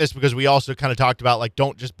didn't take this because we also kind of talked about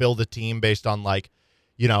don't just build a team based on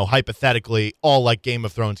hypothetically all Game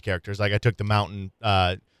of Thrones characters. I took the Mountain,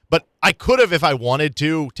 but I could have, if I wanted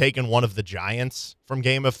to, taken one of the giants from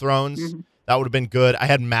Game of Thrones. Mm-hmm. That would have been good. I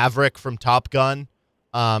had Maverick from Top Gun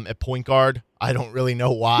at point guard. I don't really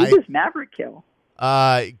know why. Who does Maverick kill?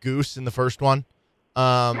 Goose in the first one.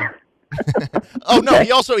 Oh no,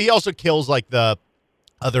 he also kills the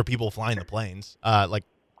other people flying the planes, the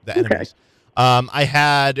enemies. I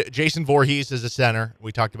had Jason Voorhees as a center.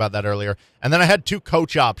 We talked about that earlier. And then I had two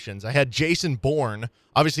coach options. I had Jason Bourne.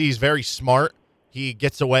 Obviously, he's very smart. He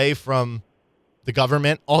gets away from the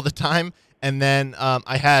government all the time. And then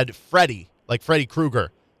I had Freddy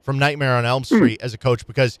Krueger from Nightmare on Elm Street as a coach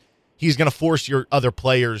because he's going to force your other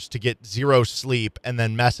players to get zero sleep and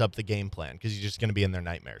then mess up the game plan because he's just going to be in their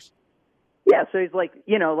nightmares. Yeah, so he's like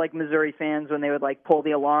Missouri fans when they would pull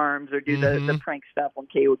the alarms or do the prank stuff when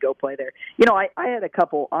Kay would go play there. I had a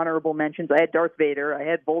couple honorable mentions. I had Darth Vader. I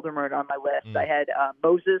had Voldemort on my list. I had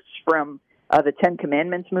Moses from the Ten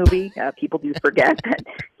Commandments movie. People do forget that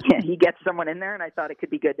he gets someone in there, and I thought it could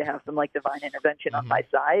be good to have some divine intervention on my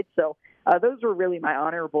side. So those were really my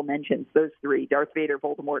honorable mentions, those three, Darth Vader,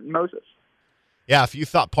 Voldemort, and Moses. Yeah, if you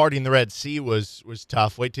thought parting the Red Sea was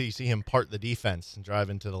tough, wait till you see him part the defense and drive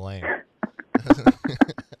into the lane.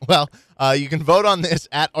 Well, you can vote on this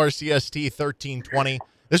at RCST1320.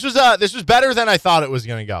 This was better than I thought it was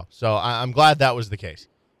going to go, so I'm glad that was the case.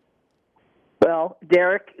 Well,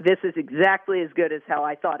 Derek, this is exactly as good as how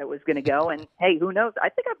I thought it was going to go. And, hey, who knows? I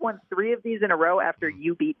think I've won 3 of these in a row after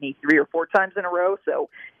you beat me 3 or 4 times in a row. So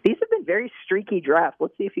these have been very streaky drafts.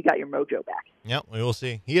 Let's see if you got your mojo back. Yep, we will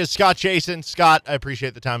see. He is Scott Chasen. Scott, I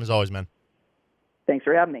appreciate the time as always, man. Thanks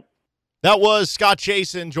for having me. That was Scott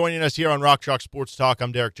Chasen joining us here on Rock Chalk Sports Talk.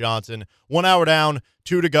 I'm Derek Johnson. 1 hour down,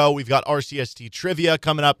 2 to go. We've got RCST trivia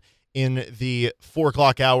coming up in the 4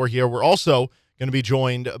 o'clock hour here. We're also going to be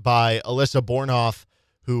joined by Alyssa Bornhoff,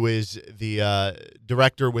 who is the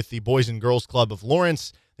director with the Boys and Girls Club of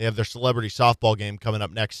Lawrence. They have their celebrity softball game coming up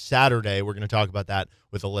next Saturday. We're going to talk about that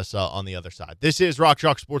with Alyssa on the other side. This is Rock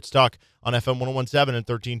Chalk Sports Talk on FM 1017 and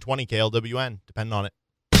 1320 KLWN. Depend on it.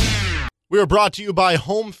 We are brought to you by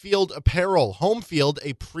Home Field Apparel. Home Field,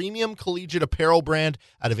 a premium collegiate apparel brand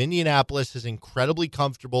out of Indianapolis, has incredibly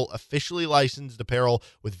comfortable, officially licensed apparel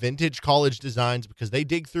with vintage college designs because they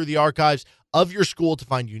dig through the archives of your school to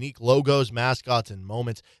find unique logos, mascots, and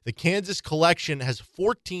moments. The Kansas collection has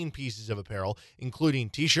 14 pieces of apparel, including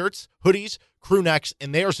t-shirts, hoodies, crew necks,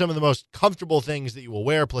 and they are some of the most comfortable things that you will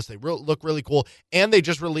wear, plus they look really cool. And they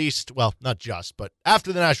just released, well, not just, but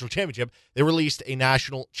after the national championship, they released a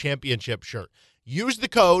national championship shirt. Use the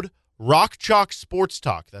code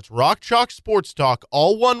RockChalkSportsTalk. That's Rock Chalk Sports Talk,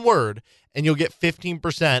 all one word, and you'll get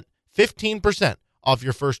 15% off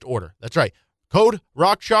your first order. That's right. Code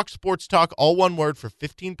Rock Chalk Sports Talk, all one word, for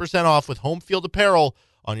 15% off with Home Field Apparel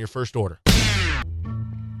on your first order.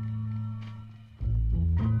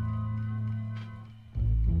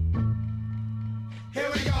 Here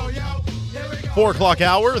we go, yo. Here we go. 4 o'clock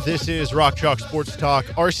hour. This is Rock Chalk Sports Talk.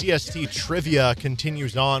 RCST trivia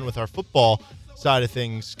continues on with our football side of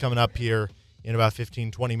things coming up here in about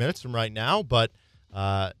 15, 20 minutes from right now. But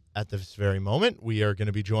at this very moment, we are going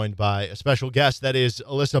to be joined by a special guest. That is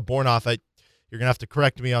Alyssa Bornhoff. You're going to have to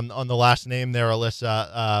correct me on the last name there,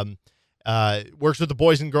 Alyssa. Works with the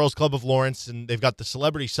Boys and Girls Club of Lawrence, and they've got the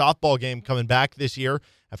celebrity softball game coming back this year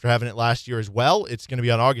after having it last year as well. It's going to be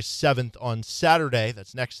on August 7th on Saturday.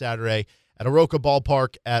 That's next Saturday at Oroka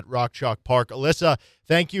Ballpark at Rock Chalk Park. Alyssa,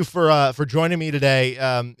 thank you for joining me today.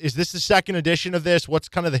 Is this the second edition of this? What's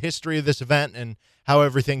kind of the history of this event and how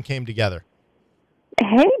everything came together?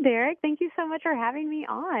 Hey, Derek. Thank you so much for having me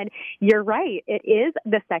on. You're right. It is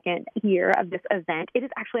the second year of this event. It is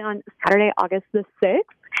actually on Saturday, August the 6th.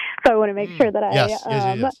 So I want to make sure that Yes.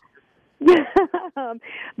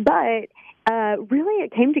 But really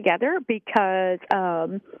it came together because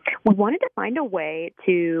we wanted to find a way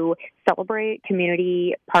to celebrate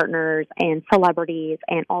community partners and celebrities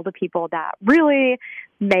and all the people that really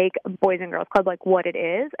make Boys and Girls Club like what it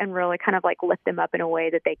is and really kind of like lift them up in a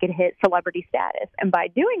way that they could hit celebrity status. And by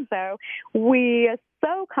doing so, we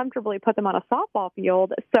so comfortably put them on a softball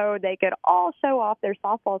field so they could all show off their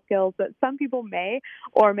softball skills that some people may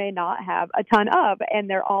or may not have a ton of. And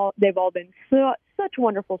they've all been such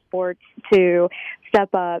wonderful sports to step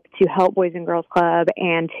up to help Boys and Girls Club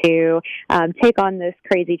and to take on this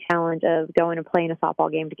crazy challenge of going and playing a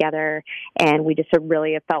softball game together. And we just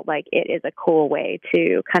really have felt like it is a cool way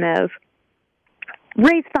to kind of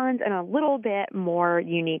raise funds in a little bit more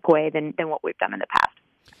unique way than what we've done in the past.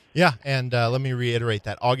 Yeah, and let me reiterate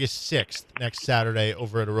that. August 6th, next Saturday,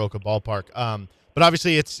 over at Oroka Ballpark. But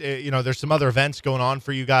obviously, it's there's some other events going on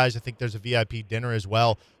for you guys. I think there's a VIP dinner as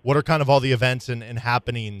well. What are kind of all the events and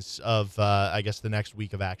happenings of, I guess, the next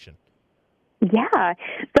week of action? Yeah.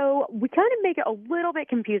 So we kind of make it a little bit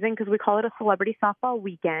confusing because we call it a celebrity softball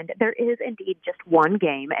weekend. There is indeed just one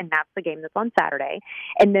game, and that's the game that's on Saturday.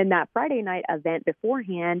 And then that Friday night event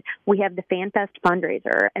beforehand, we have the FanFest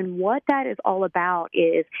fundraiser. And what that is all about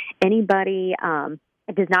is anybody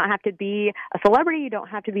it does not have to be a celebrity. You don't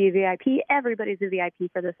have to be a VIP. Everybody's a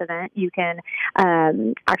VIP for this event. You can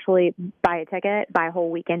actually buy a ticket, buy a whole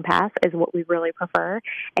weekend pass is what we really prefer.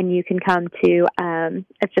 And you can come to,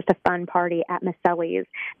 it's just a fun party at Maselli's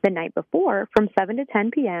the night before from 7 to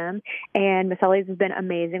 10 p.m. And Maselli's has been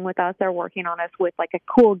amazing with us. They're working on us with like a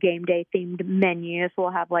cool game day themed menu. So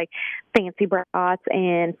we'll have like fancy brats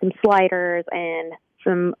and some sliders and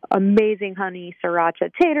some amazing honey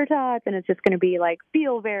sriracha tater tots, and it's just going to be like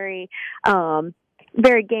feel very game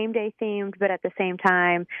day themed, but at the same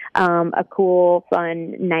time a cool,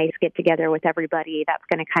 fun, nice get together with everybody. That's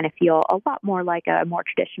going to kind of feel a lot more like a more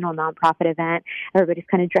traditional nonprofit event. Everybody's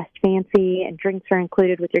kind of dressed fancy, and drinks are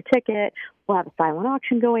included with your ticket. We'll have a silent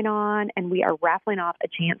auction going on, and we are raffling off a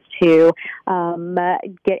chance to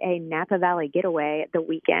get a Napa Valley getaway the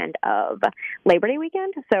weekend of Labor Day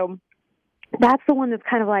weekend. So that's the one that's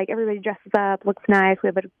kind of like everybody dresses up, looks nice. We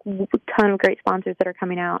have a ton of great sponsors that are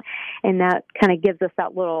coming out, and that kind of gives us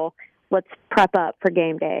that little let's prep up for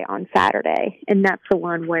game day on Saturday. And that's the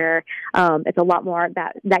one where it's a lot more,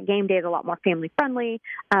 that game day is a lot more family friendly.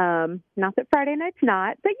 Not that Friday night's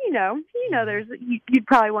not, but you'd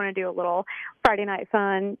probably want to do a little Friday night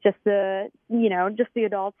fun, just the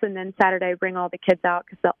adults, and then Saturday bring all the kids out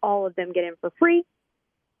because all of them get in for free.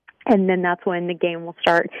 And then that's when the game will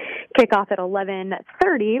start. Kick off at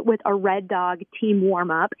 11:30 with a Red Dog team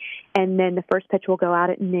warm-up. And then the first pitch will go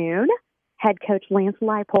out at noon. Head coach Lance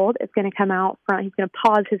Leipold is going to come out front. He's going to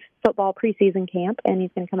pause his football preseason camp, and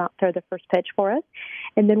he's going to come out and throw the first pitch for us.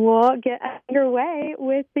 And then we'll get underway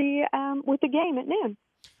with the game at noon.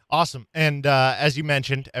 Awesome. And as you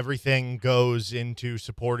mentioned, everything goes into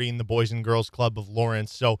supporting the Boys and Girls Club of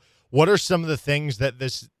Lawrence. So what are some of the things that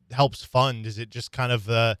this helps fund? Is it just kind of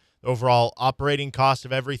the overall operating cost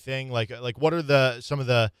of everything? Like what are some of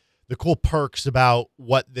the cool perks about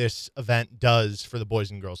what this event does for the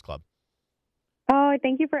Boys and Girls Club? Oh,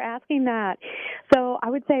 thank you for asking that. So I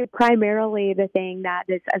would say primarily the thing that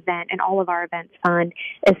this event and all of our events fund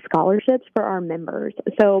is scholarships for our members.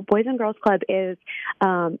 So Boys and Girls Club is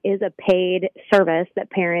a paid service that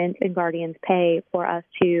parents and guardians pay for us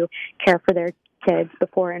to care for their kids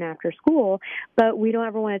before and after school, but we don't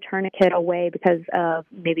ever want to turn a kid away because of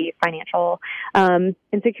maybe financial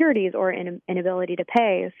insecurities or inability to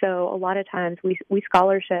pay. So a lot of times we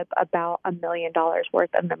scholarship about $1 million worth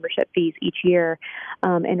of membership fees each year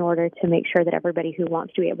in order to make sure that everybody who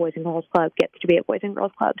wants to be at Boys and Girls Club gets to be at Boys and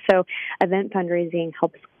Girls Club. So event fundraising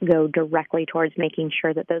helps go directly towards making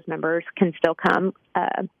sure that those members can still come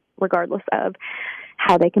regardless of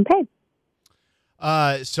how they can pay.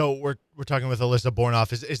 So we're talking with Alyssa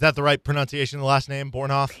Bornoff. Is that the right pronunciation of the last name,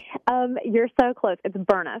 Bornoff? You're so close. It's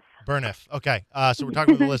Burniff. Burniff. Okay. So we're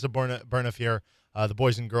talking with Alyssa Burniff here, the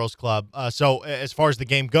Boys and Girls Club. So as far as the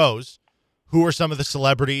game goes, who are some of the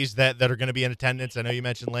celebrities that are going to be in attendance? I know you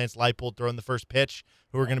mentioned Lance Leipold throwing the first pitch.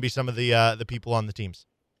 Who are going to be some of the people on the teams?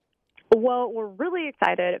 Well, we're really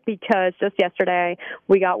excited because just yesterday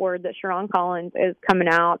we got word that Sharon Collins is coming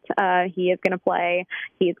out. He is going to play.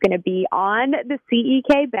 He's going to be on the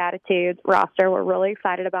CEK Batitudes roster. We're really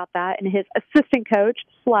excited about that. And his assistant coach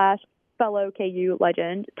 / fellow KU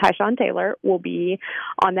legend, Tyshawn Taylor, will be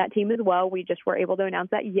on that team as well. We just were able to announce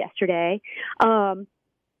that yesterday.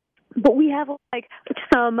 But we have a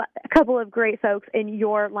couple of great folks in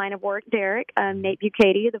your line of work, Derek. Nate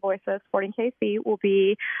Bucati, the voice of Sporting KC, will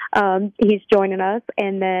be, he's joining us.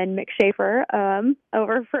 And then Mick Schaefer,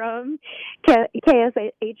 over from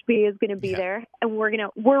KSHB is going to be there. And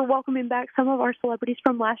we're welcoming back some of our celebrities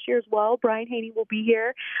from last year as well. Brian Haney will be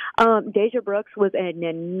here. Deja Brooks was an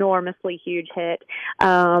enormously huge hit,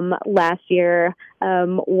 last year.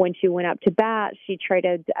 When she went up to bat, she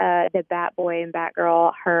traded, the Bat Boy and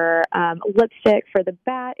Batgirl her lipstick for the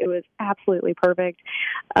bat. It was absolutely perfect.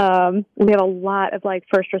 We have a lot of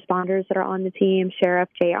first responders that are on the team. Sheriff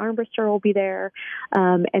Jay Armbruster will be there.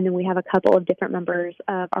 And then we have a couple of different members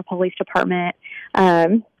of our police department.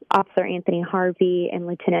 Officer Anthony Harvey and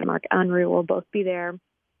Lieutenant Mark Unruh will both be there.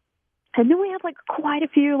 And then we have quite a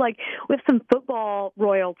few, we have some football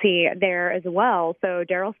royalty there as well. So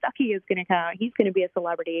Daryl Stuckey is going to come. He's going to be a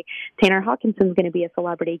celebrity. Tanner Hawkinson's going to be a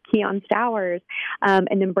celebrity. Keon Stowers. And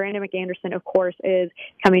then Brandon McAnderson, of course, is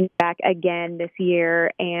coming back again this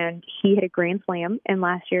year. And he hit a grand slam in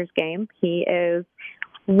last year's game. He is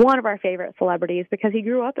one of our favorite celebrities because he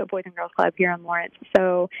grew up at Boys and Girls Club here in Lawrence.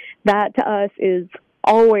 So that to us is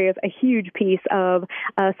always a huge piece of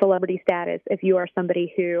celebrity status if you are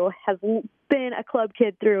somebody who has been a club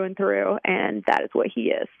kid through and through, and that is what he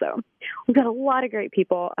is. So we've got a lot of great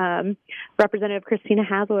people. Representative Christina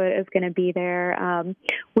Hazlewood is going to be there.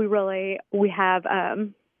 We have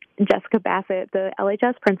Jessica Bassett, the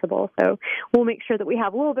LHS principal, so we'll make sure that we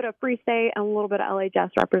have a little bit of Free State and a little bit of LHS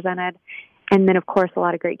represented, and then, of course, a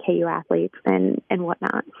lot of great KU athletes and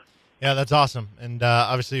whatnot. Yeah, that's awesome. And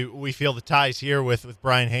obviously we feel the ties here with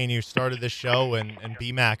Brian Haney, who started this show, and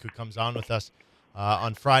BMAC, who comes on with us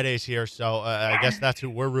on Fridays here. So I guess that's who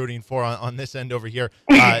we're rooting for on this end over here.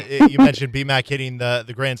 You mentioned BMAC hitting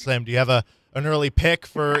the Grand Slam. Do you have an early pick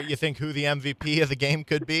for, you think, who the MVP of the game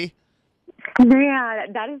could be? Yeah,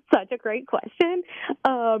 that is such a great question.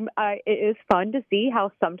 It is fun to see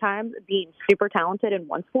how sometimes being super talented in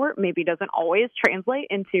one sport maybe doesn't always translate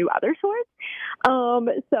into other sports.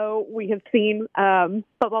 So we have seen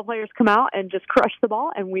football players come out and just crush the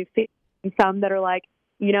ball, and we've seen some that are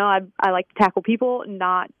I like to tackle people,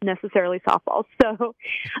 not necessarily softball. So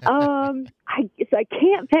I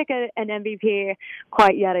can't pick an MVP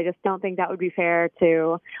quite yet. I just don't think that would be fair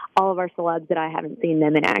to all of our celebs that I haven't seen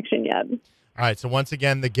them in action yet. All right, so once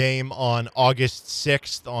again, the game on August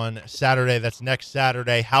 6th on Saturday. That's next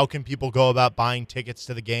Saturday. How can people go about buying tickets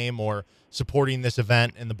to the game or supporting this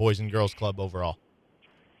event and the Boys and Girls Club overall?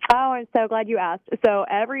 Oh, I'm so glad you asked. So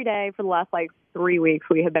every day for the last 3 weeks,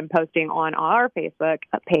 we have been posting on our Facebook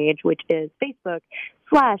page, which is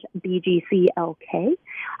Facebook.com/BGCLK.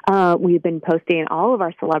 We've been posting all of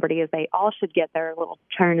our celebrities. They all should get their little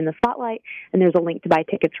turn in the spotlight, and there's a link to buy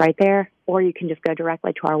tickets right there, or you can just go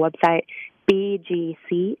directly to our website,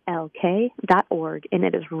 bgclk.org, and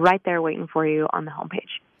it is right there waiting for you on the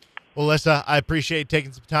homepage. Well, Alyssa, I appreciate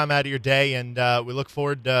taking some time out of your day, and we look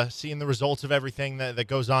forward to seeing the results of everything that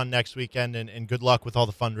goes on next weekend, and good luck with all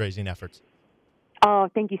the fundraising efforts. Oh,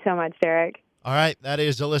 thank you so much, Derek. All right, that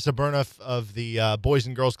is Alyssa Burniff of the Boys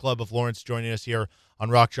and Girls Club of Lawrence joining us here on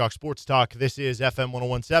Rock Chalk Sports Talk. This is FM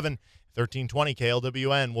 1017, 1320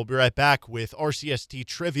 KLWN. We'll be right back with RCST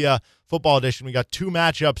Trivia Football Edition. We got 2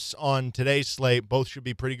 matchups on today's slate. Both should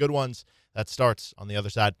be pretty good ones. That starts on the other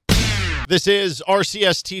side. This is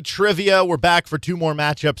RCST Trivia. We're back for 2 more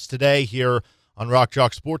matchups today here on Rock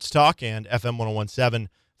Chalk Sports Talk and FM 1017,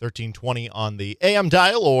 1320 on the AM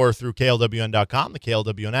dial or through KLWN.com, the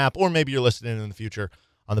KLWN app, or maybe you're listening in the future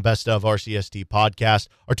on the Best of RCST podcast.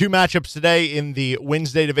 Our 2 matchups today in the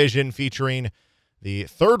Wednesday division featuring the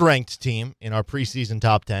 3rd-ranked team in our preseason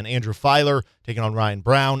top 10, Andrew Filer taking on Ryan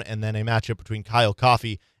Brown, and then a matchup between Kyle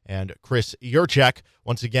Coffey and Chris Yurchek.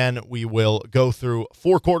 Once again, we will go through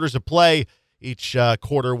 4 quarters of play, each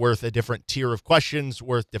quarter worth a different tier of questions,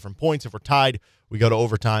 worth different points. If we're tied, we go to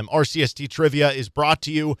overtime. RCST Trivia is brought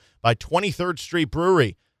to you by 23rd Street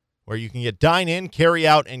Brewery, where you can get dine-in,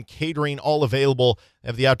 carry-out, and catering all available. They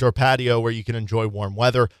have the outdoor patio where you can enjoy warm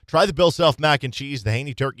weather. Try the Bill Self mac and cheese, the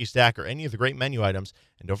Haney turkey stack, or any of the great menu items.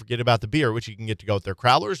 And don't forget about the beer, which you can get to go with their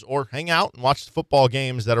crowlers or hang out and watch the football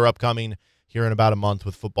games that are upcoming here in about a month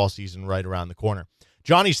with football season right around the corner.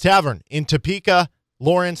 Johnny's Tavern in Topeka,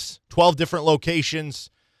 Lawrence, 12 different locations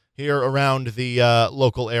here around the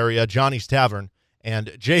local area. Johnny's Tavern and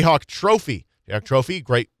Jayhawk Trophy. Jayhawk Trophy,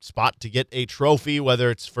 great spot to get a trophy,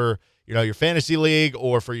 whether it's for your fantasy league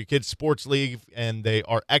or for your kids' sports league, and they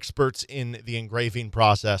are experts in the engraving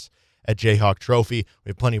process at Jayhawk Trophy. We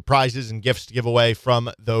have plenty of prizes and gifts to give away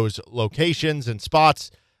from those locations and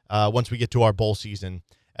spots once we get to our bowl season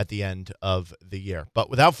at the end of the year. But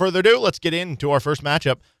without further ado, let's get into our first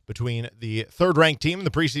matchup between the 3rd-ranked team in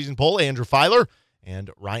the preseason poll, Andrew Filer and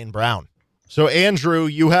Ryan Brown. So, Andrew,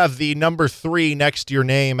 you have the number 3 next to your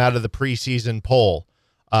name out of the preseason poll.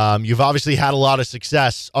 You've obviously had a lot of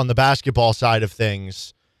success on the basketball side of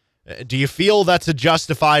things. Do you feel that's a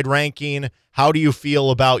justified ranking? How do you feel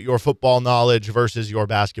about your football knowledge versus your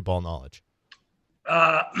basketball knowledge?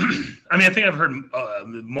 I think I've heard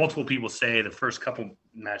multiple people say the first couple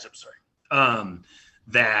matchups,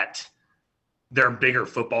 that they're bigger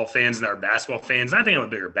football fans than they are basketball fans. I think I'm a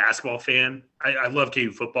bigger basketball fan. I love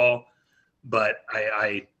KU football, but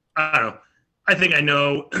I don't know. I think I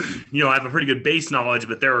know, I have a pretty good base knowledge,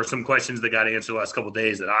 but there are some questions that got answered the last couple of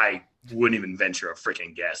days that I wouldn't even venture a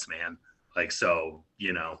freaking guess, man.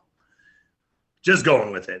 Just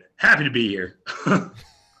going with it. Happy to be here. All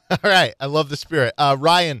right. I love the spirit.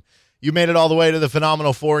 Ryan, you made it all the way to the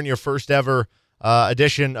Phenomenal Four in your first ever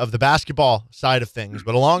edition of the basketball side of things.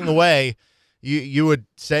 But along the way, you would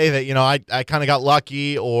say that, I kind of got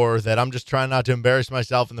lucky, or that I'm just trying not to embarrass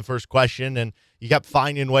myself in the first question, and you kept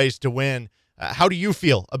finding ways to win. How do you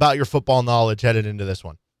feel about your football knowledge headed into this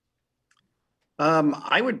one?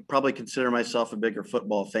 I would probably consider myself a bigger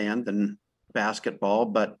football fan than basketball,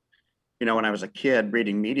 but when I was a kid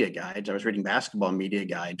reading media guides, I was reading basketball media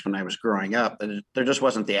guides when I was growing up. There just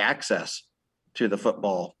wasn't the access to the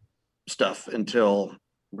football stuff until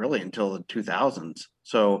the 2000s.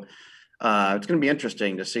 So it's going to be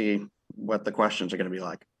interesting to see what the questions are going to be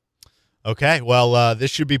like. Okay, well,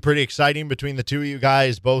 this should be pretty exciting between the two of you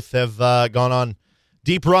guys. Both have gone on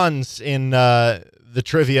deep runs in the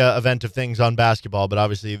trivia event of things on basketball, but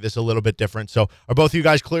obviously this is a little bit different. So are both of you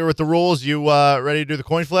guys clear with the rules? You ready to do the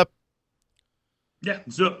coin flip? Yeah,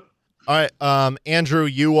 so. All right, Andrew,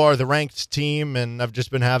 you are the ranked team, and I've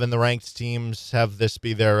just been having the ranked teams have this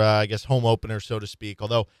be their, home opener, so to speak,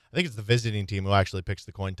 although I think it's the visiting team who actually picks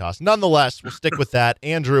the coin toss. Nonetheless, we'll stick with that.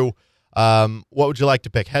 Andrew, what would you like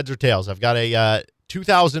to pick, heads or tails? I've got a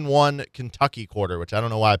 2001 Kentucky quarter, which I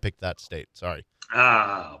don't know why I picked that state. Sorry.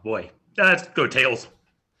 Boy. Let's go tails.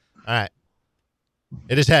 All right.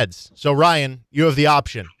 It is heads. So, Ryan, you have the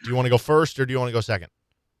option. Do you want to go first or do you want to go second?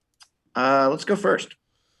 Let's go first.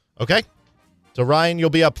 Okay. So, Ryan, you'll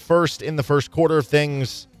be up first in the first quarter of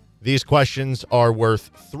things. These questions are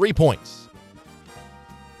worth 3 points.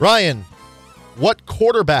 Ryan, what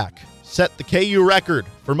quarterback set the KU record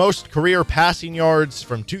for most career passing yards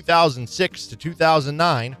from 2006 to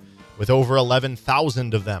 2009 with over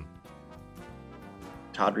 11,000 of them?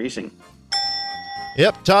 Todd Reesing.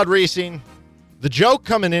 Yep, Todd Reesing. The joke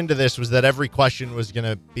coming into this was that every question was going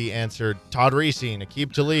to be answered Todd Reesing,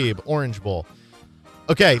 Aqib Talib, Orange Bowl.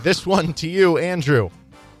 Okay, this one to you, Andrew,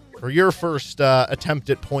 for your first attempt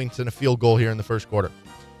at points and a field goal here in the first quarter.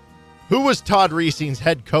 Who was Todd Reesing's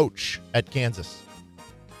head coach at Kansas?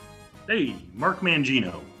 Hey, Mark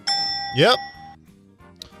Mangino. Yep.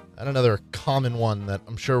 And another common one that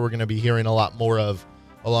I'm sure we're going to be hearing a lot more of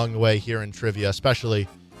along the way here in trivia, especially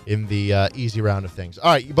in the easy round of things.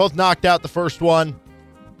 All right, you both knocked out the first one.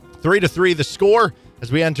 3-3 the score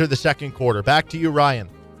as we enter the second quarter. Back to you, Ryan.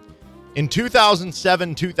 In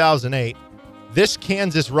 2007-2008, this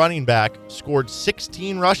Kansas running back scored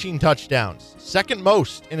 16 rushing touchdowns, second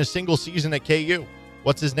most in a single season at KU.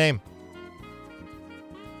 What's his name?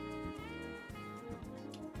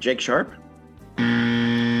 Jake Sharp.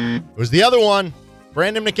 It was the other one.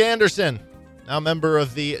 Brandon McAnderson, now member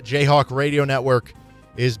of the Jayhawk Radio Network,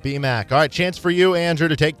 is BMAC. All right, chance for you, Andrew,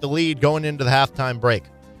 to take the lead going into the halftime break.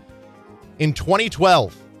 In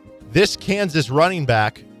 2012, this Kansas running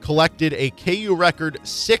back collected a KU record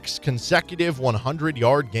 6 consecutive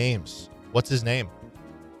 100-yard games. What's his name?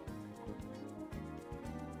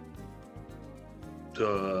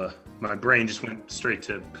 My brain just went straight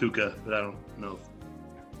to Puka, but I don't know.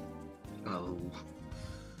 Oh.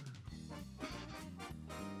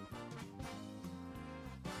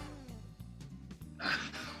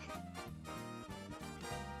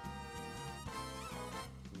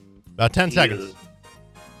 About 10 seconds.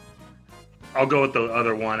 I'll go with the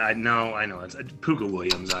other one. I know. It's Puka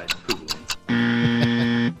Williams. Puka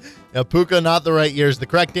Williams. Now, Puka, not the right years. The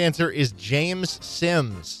correct answer is James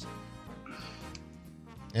Sims.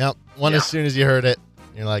 Yep, as soon as you heard it,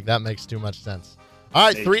 you're like, that makes too much sense. All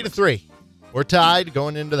right, 3-3. We're tied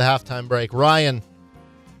going into the halftime break. Ryan,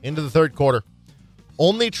 into the third quarter.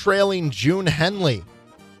 Only trailing June Henley.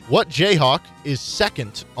 What Jayhawk is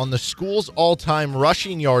second on the school's all-time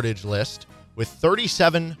rushing yardage list with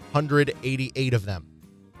 3,788 of them?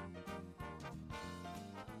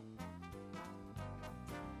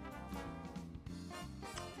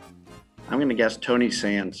 I'm going to guess Tony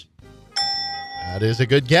Sands. That is a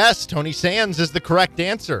good guess. Tony Sands is the correct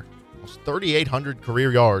answer. Almost 3,800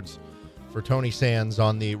 career yards for Tony Sands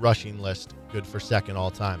on the rushing list. Good for second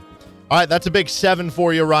all-time. All right, that's a big 7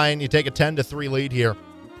 for you, Ryan. You take a 10-3 lead here.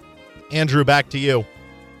 Andrew, back to you.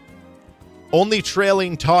 Only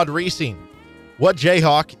trailing Todd Reesing. What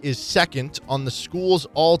Jayhawk is second on the school's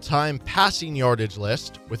all-time passing yardage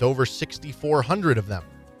list with over 6,400 of them?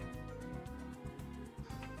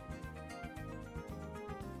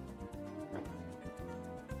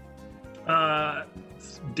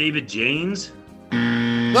 David Janes.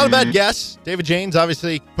 Not a bad guess. David Janes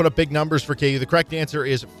obviously put up big numbers for KU. The correct answer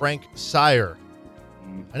is Frank Sire.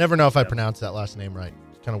 I never know if I pronounce that last name right.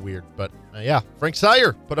 It's kind of weird, but yeah, Frank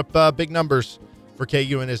Sire put up big numbers for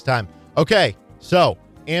KU in his time. Okay, so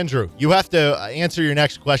Andrew, you have to answer your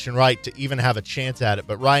next question right to even have a chance at it,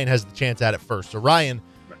 but Ryan has the chance at it first. So Ryan,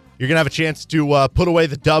 you're going to have a chance to put away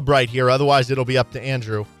the dub right here. Otherwise, it'll be up to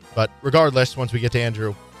Andrew. But regardless, once we get to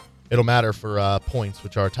Andrew, it'll matter for points,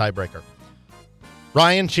 which are a tiebreaker.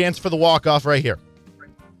 Ryan, chance for the walk-off right here.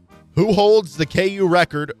 Who holds the KU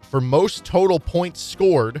record for most total points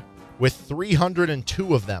scored with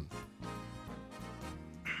 302 of them?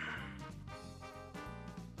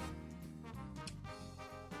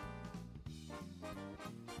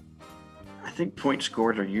 I think point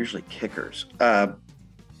scored are usually kickers.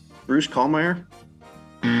 Bruce Kallmeyer?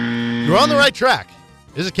 You're on the right track.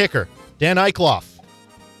 Is a kicker. Dan Eichloff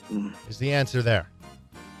is the answer there.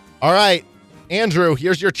 All right, Andrew,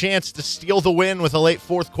 here's your chance to steal the win with a late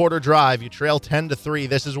fourth quarter drive. You trail 10-3.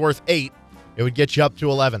 This is worth 8. It would get you up to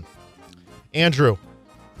 11. Andrew,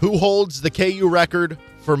 who holds the KU record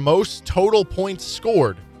for most total points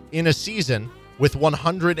scored in a season with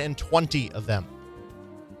 120 of them?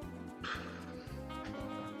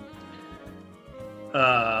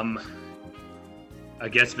 I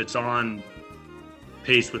guess if it's on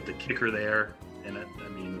pace with the kicker there, and it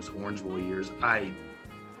was Orange Bowl years, I'd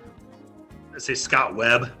say Scott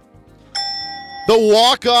Webb. The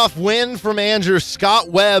walk-off win from Andrew. Scott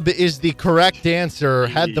Webb is the correct answer.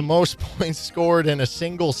 Had the most points scored in a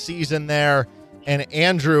single season there. And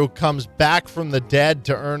Andrew comes back from the dead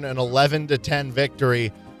to earn an 11-10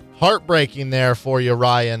 victory. Heartbreaking there for you,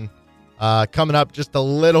 Ryan. coming up just a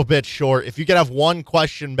little bit short. If you could have one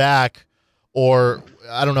question back, or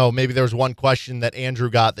I don't know, maybe there was one question that Andrew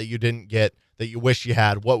got that you didn't get that you wish you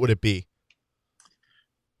had, what would it be?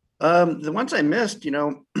 The ones I missed,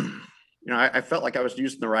 I felt like I was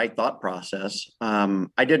using the right thought process.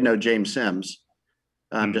 I did know James Sims,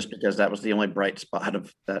 just because that was the only bright spot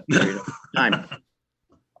of that period of time.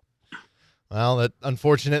 Well,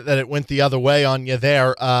 unfortunate that it went the other way on you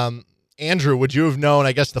there. Andrew, would you have known,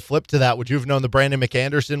 I guess the flip to that, would you have known the Brandon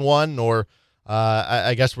McAnderson one, or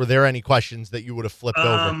I guess were there any questions that you would have flipped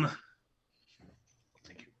over?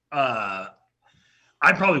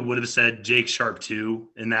 I probably would have said Jake Sharp too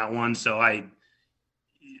in that one. So I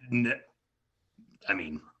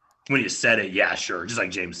mean, when you said it, yeah, sure. Just like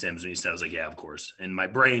James Sims, when you said it, I was like, yeah, of course. And my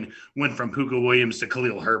brain went from Puka Williams to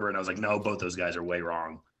Khalil Herbert, and I was like, no, both those guys are way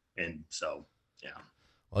wrong. And so, yeah.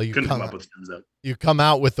 Well, couldn't come up with Sims though. You come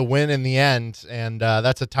out with the win in the end, and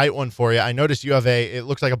that's a tight one for you. I noticed you have it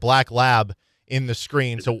looks like a black lab in the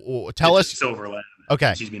screen. So tell us. Silver lab.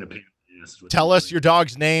 Okay. She's being a pain. Tell us your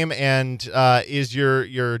dog's name, and is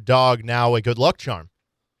your dog now a good luck charm?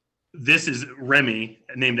 This is Remy,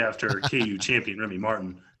 named after KU champion Remy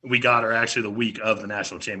Martin. We got her actually the week of the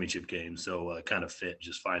national championship game, so kind of fit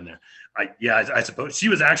just fine there. I suppose she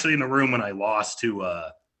was actually in the room when I lost to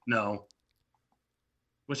no.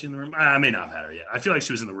 Was she in the room? I may not have had her yet. I feel like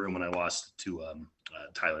she was in the room when I lost to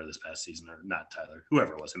Tyler this past season, or not Tyler,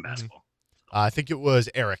 whoever it was in basketball. I think it was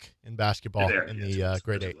Eric in basketball in the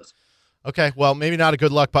grade 8. Was. Okay, well, maybe not a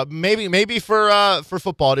good luck puppy. Maybe for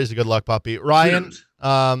football it is a good luck puppy. Ryan,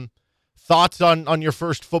 thoughts on your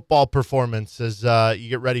first football performance as you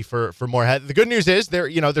get ready for more. The good news is there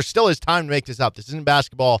still is time to make this up. This isn't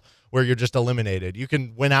basketball where you're just eliminated. You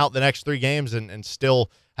can win out the next 3 games and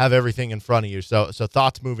still have everything in front of you. So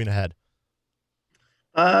thoughts moving ahead.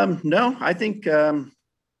 No, I think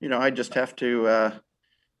I just have to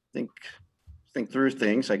think through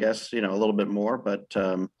things, I guess, a little bit more, but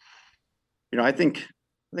I think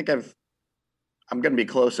I'm going to be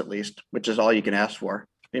close at least, which is all you can ask for.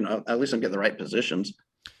 At least I'm getting the right positions.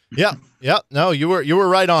 Yeah. No, you were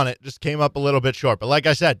right on it. Just came up a little bit short. But like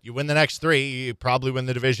I said, you win the next 3, you probably win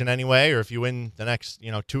the division anyway. Or if you win the next,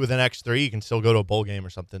 2 of the next 3, you can still go to a bowl game or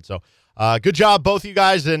something. So good job, both of you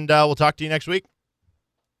guys, and we'll talk to you next week.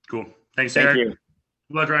 Cool. Thanks, Thank Eric. you.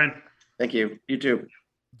 Good luck, Ryan. Thank you. You too.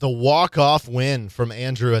 The walk-off win from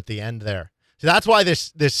Andrew at the end there. So that's why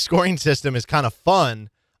this scoring system is kind of fun.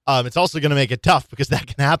 It's also going to make it tough because that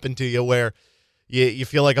can happen to you where you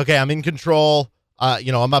feel like, okay, I'm in control.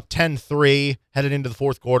 I'm up 10-3 headed into the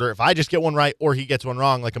fourth quarter. If I just get one right or he gets one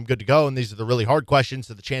wrong, like I'm good to go. And these are the really hard questions,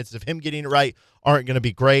 so the chances of him getting it right aren't going to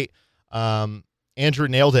be great. Andrew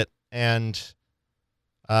nailed it, and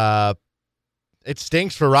it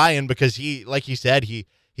stinks for Ryan because he, like he said, he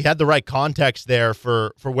had the right context there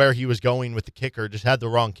for where he was going with the kicker, just had the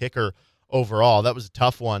wrong kicker overall. That was a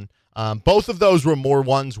tough one. Both of those were more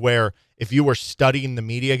ones where if you were studying the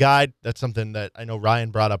media guide, that's something that I know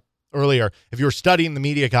Ryan brought up earlier. If you were studying the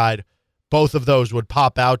media guide, both of those would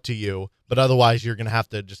pop out to you, but otherwise you're going to have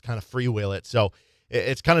to just kind of freewheel it. So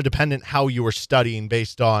it's kind of dependent how you were studying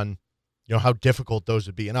based on, how difficult those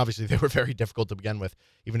would be. And obviously they were very difficult to begin with.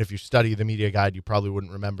 Even if you study the media guide, you probably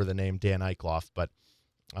wouldn't remember the name Dan Eichloff. But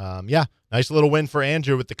nice little win for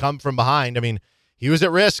Andrew with the come from behind. I mean, he was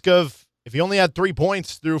at risk of, if he only had 3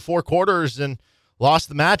 points through 4 quarters and lost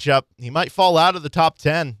the matchup, he might fall out of the top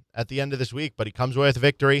 10 at the end of this week, but he comes away with a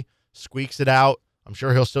victory, squeaks it out. I'm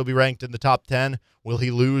sure he'll still be ranked in the top 10. Will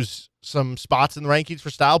he lose some spots in the rankings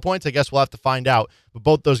for style points? I guess we'll have to find out. But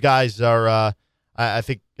both those guys are, I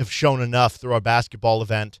think, have shown enough through our basketball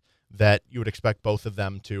event that you would expect both of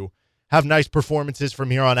them to have nice performances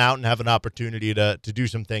from here on out and have an opportunity to do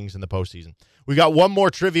some things in the postseason. We got one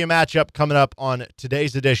more trivia matchup coming up on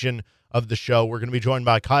today's edition of the show. We're going to be joined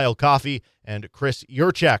by Kyle Coffey and Chris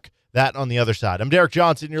Yurchek. That on the other side. I'm Derek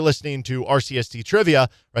Johnson. You're listening to RCST Trivia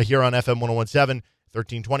right here on FM 1017,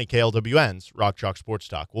 1320 KLWN's Rock Chalk Sports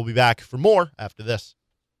Talk. We'll be back for more after this.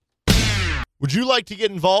 Would you like to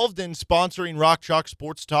get involved in sponsoring Rock Chalk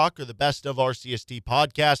Sports Talk or the Best of RCST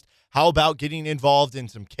podcast? How about getting involved in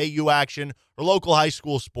some KU action or local high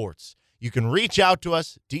school sports? You can reach out to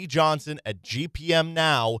us,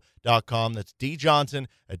 djohnson@gpmnow.com. That's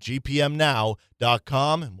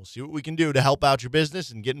djohnson@gpmnow.com, and we'll see what we can do to help out your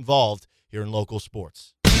business and get involved here in local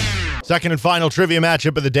sports. Second and final trivia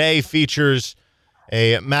matchup of the day features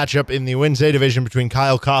a matchup in the Wednesday division between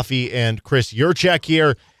Kyle Coffey and Chris Yurchek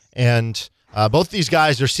here, and both these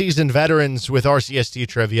guys are seasoned veterans with RCST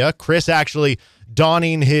Trivia. Chris actually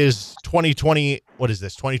donning his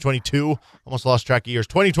 2022, almost lost track of years,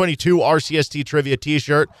 2022 RCST Trivia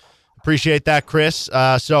t-shirt Appreciate that, Chris.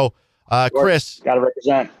 Chris, got to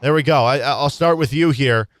represent. There we go. I'll start with you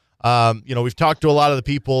here. We've talked to a lot of the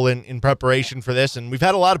people in preparation for this, and we've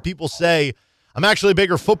had a lot of people say, I'm actually a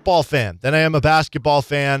bigger football fan than I am a basketball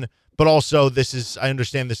fan, but also I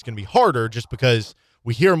understand this can be harder just because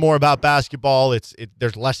we hear more about basketball.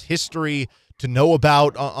 There's less history to know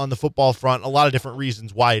about on the football front, a lot of different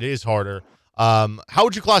reasons why it is harder. How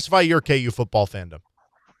would you classify your KU football fandom?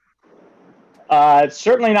 It's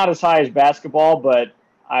certainly not as high as basketball, but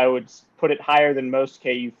I would put it higher than most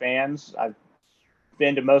KU fans. I've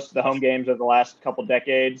been to most of the home games over the last couple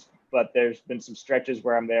decades, but there's been some stretches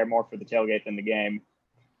where I'm there more for the tailgate than the game.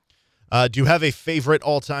 Do you have a favorite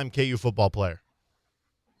all-time KU football player?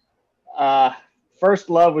 First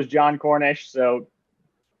love was John Cornish, so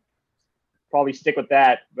probably stick with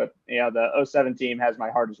that. But, the 07 team has my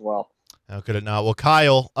heart as well. How could it not? Well,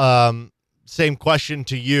 Kyle, same question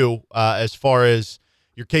to you as far as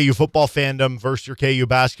your KU football fandom versus your KU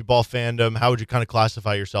basketball fandom. How would you kind of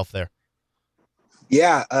classify yourself there?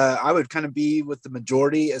 Yeah, I would kind of be with the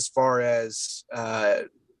majority as far as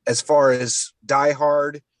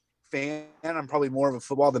diehard fan. I'm probably more of a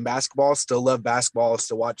football than basketball. Still love basketball.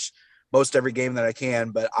 Still watch most every game that I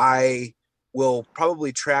can, but I will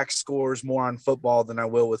probably track scores more on football than I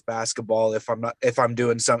will with basketball. If I'm out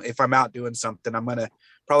doing something, I'm going to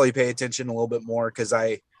probably pay attention a little bit more because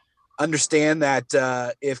I understand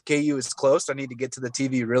that if KU is close, I need to get to the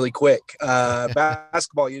TV really quick.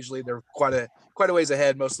 Basketball, usually they're quite a ways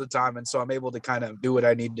ahead most of the time. And so I'm able to kind of do what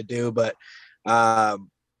I need to do. But I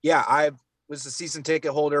was a season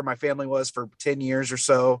ticket holder. My family was for 10 years or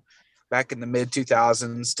so back in the mid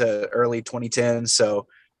 2000s to early 2010. So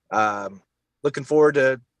looking forward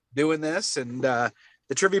to doing this. And the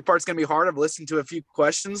trivia part's going to be hard. I've listened to a few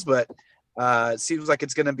questions, but it seems like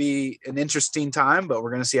it's going to be an interesting time, but we're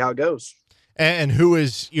going to see how it goes. And who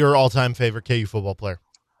is your all-time favorite KU football player?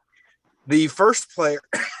 The first player,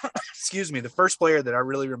 the first player that I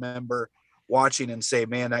really remember watching and say,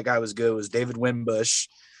 man, that guy was good, was David Wimbush.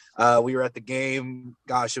 We were at the game.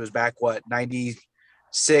 Gosh, it was back,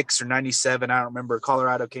 96 or 97. I don't remember.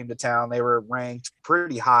 Colorado came to town. They were ranked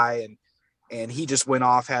pretty high, and he just went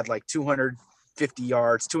off, had like 250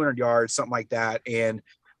 yards, 200 yards, something like that, and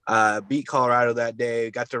beat Colorado that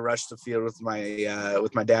day. Got to rush the field with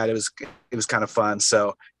my dad. It was kind of fun.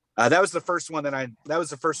 So that was the first one I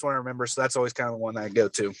remember. So that's always kind of the one that I go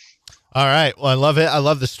to. All right. Well, I love it. I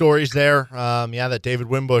love the stories there. That David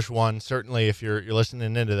Wimbush one, certainly if you're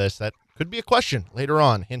listening into this, that could be a question later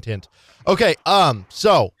on. Hint, hint. Okay.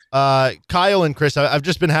 So Kyle and Chris, I've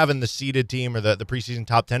just been having the seeded team or the preseason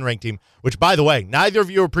top 10 ranked team, which, by the way, neither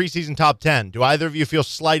of you are preseason top 10. Do either of you feel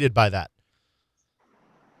slighted by that?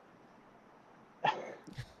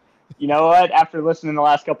 You know what? After listening the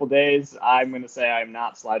last couple of days, I'm going to say I'm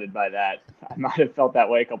not slighted by that. I might have felt that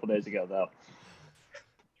way a couple of days ago, though.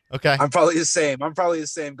 Okay. I'm probably the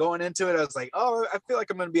same. Going into it, I was like, oh, I feel like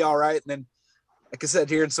I'm going to be all right. And then, like I said,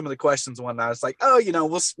 hearing some of the questions one night, I was like, oh,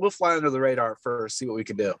 we'll fly under the radar first, see what we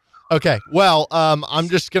can do. Okay. Well, I'm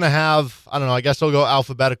just going to have, I don't know, I guess I'll go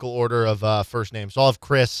alphabetical order of first names. So I'll have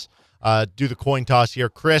Chris do the coin toss here.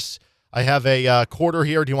 Chris, I have a quarter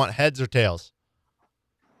here. Do you want heads or tails?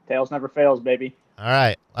 Tails never fails, baby. All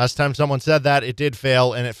right. Last time someone said that, it did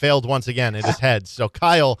fail, and it failed once again. It is heads. So,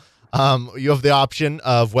 Kyle, you have the option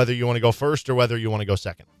of whether you want to go first or whether you want to go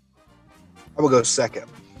second. I will go second.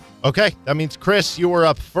 Okay. That means, Chris, you are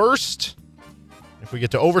up first. If we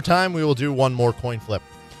get to overtime, we will do one more coin flip.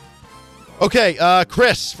 Okay,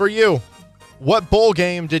 Chris, for you, what bowl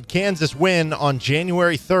game did Kansas win on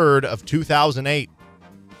January 3rd of 2008?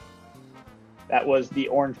 That was the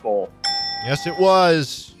Orange Bowl. Yes, it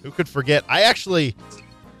was. Who could forget?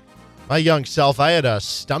 My young self, I had a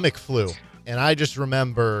stomach flu, and I just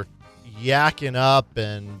remember yakking up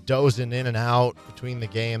and dozing in and out between the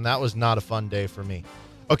game. That was not a fun day for me.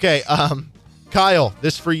 Okay, Kyle,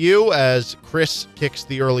 this for you as Chris kicks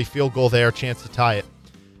the early field goal there, chance to tie it.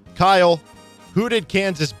 Kyle, who did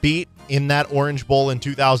Kansas beat in that Orange Bowl in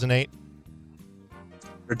 2008?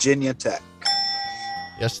 Virginia Tech.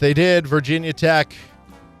 Yes, they did. Virginia Tech.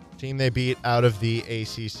 Team they beat out of the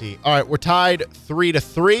ACC. All right, we're tied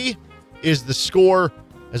 3-3 is the score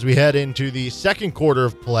as we head into the second quarter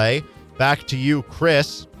of play. Back to you,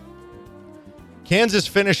 Chris. Kansas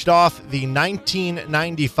finished off the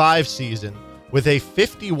 1995 season with a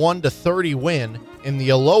 51-30 win in the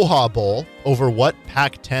Aloha Bowl over what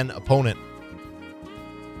Pac-10 opponent?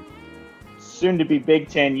 Soon to be Big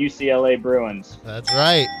Ten UCLA Bruins. That's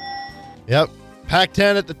right. Yep.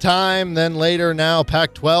 Pac-10 at the time, then later now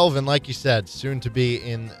Pac-12, and like you said, soon to be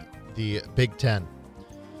in the Big Ten.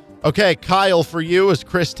 Okay, Kyle, for you, as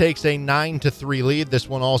Chris takes a 9-3 lead. This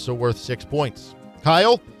one also worth 6 points.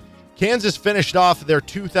 Kyle, Kansas finished off their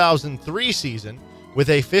 2003 season with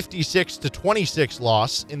a 56-26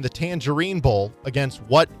 loss in the Tangerine Bowl against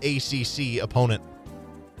what ACC opponent?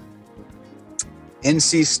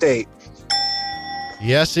 NC State.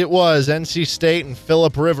 Yes, it was. NC State, and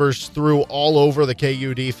Phillip Rivers threw all over the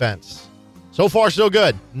KU defense. So far, so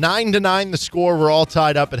good. 9-9 the score. We're all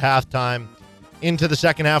tied up at halftime. Into the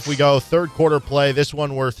second half we go. Third quarter play. This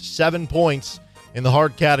one worth 7 points in the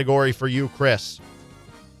hard category for you, Chris.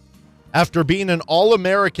 After being an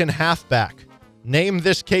All-American halfback, name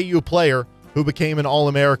this KU player who became an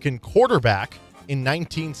All-American quarterback in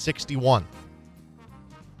 1961.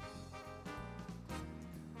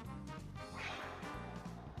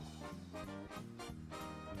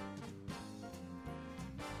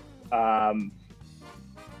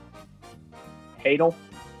 Hadel.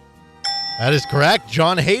 That is correct.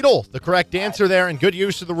 John Hadel, the correct answer there, and good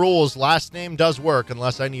use of the rules. Last name does work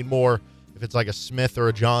unless I need more, if it's like a Smith or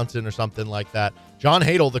a Johnson or something like that. John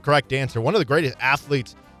Hadel, the correct answer. One of the greatest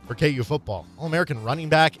athletes for KU football. All-American running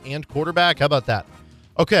back and quarterback. How about that?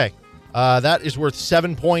 Okay, that is worth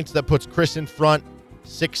 7 points. That puts Chris in front,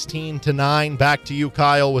 16-9. Back to you,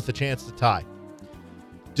 Kyle, with a chance to tie.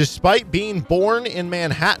 Despite being born in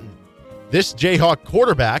Manhattan, this Jayhawk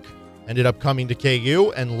quarterback ended up coming to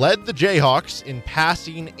KU and led the Jayhawks in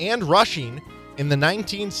passing and rushing in the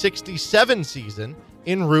 1967 season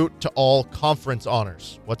en route to all conference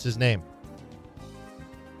honors. What's his name?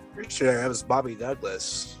 Pretty sure that was Bobby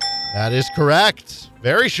Douglas. That is correct.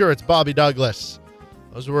 Very sure it's Bobby Douglas.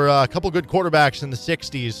 Those were a couple good quarterbacks in the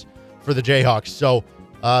 60s for the Jayhawks. So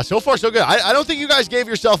far, so good. I don't think you guys gave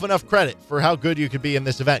yourself enough credit for how good you could be in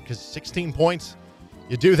this event, because 16 points,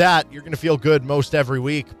 you do that, you're going to feel good most every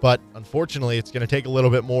week, but unfortunately, it's going to take a little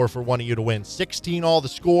bit more for one of you to win. 16 all the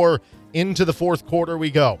score. Into the fourth quarter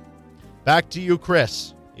we go. Back to you,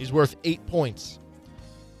 Chris. He's worth 8 points.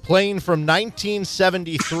 Playing from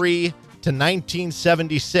 1973 to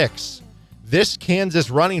 1976, this Kansas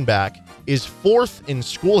running back is fourth in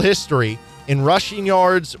school history in rushing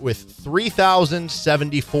yards with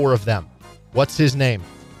 3,074 of them. What's his name?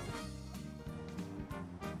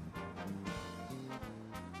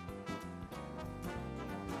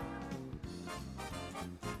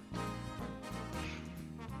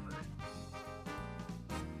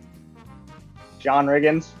 John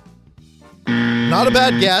Riggins. Not a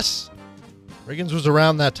bad guess. Riggins was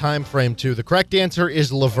around that time frame, too. The correct answer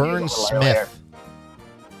is Laverne Smith.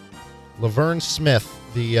 Laverne Smith,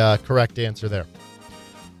 the correct answer there.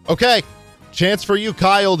 Okay, chance for you,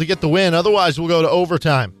 Kyle, to get the win. Otherwise, we'll go to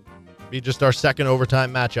overtime. Be just our second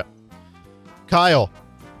overtime matchup. Kyle,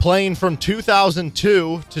 playing from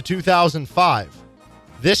 2002 to 2005,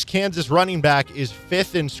 this Kansas running back is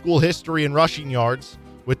fifth in school history in rushing yards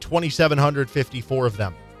with 2,754 of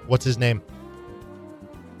them. What's his name?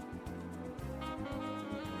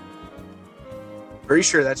 Pretty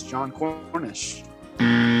sure that's John Cornish.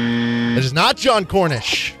 It is not John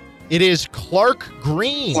Cornish. It is Clark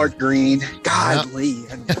Green. Clark Green. Godly.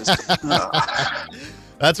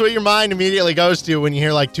 That's what your mind immediately goes to when you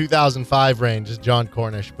hear like 2005 range is John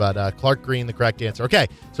Cornish, but Clark Green, the correct answer. Okay,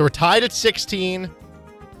 so we're tied at 16,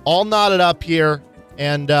 all knotted up here,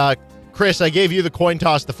 and Chris, I gave you the coin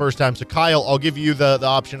toss the first time, so Kyle, I'll give you the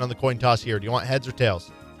option on the coin toss here. Do you want heads or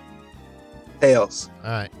tails? Tails.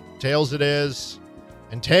 All right, tails it is.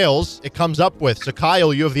 And tails it comes up with. So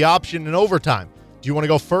Kyle, you have the option in overtime. Do you want to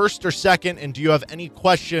go first or second? And do you have any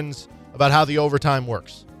questions about how the overtime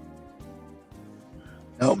works?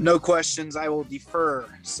 Nope, no questions. I will defer,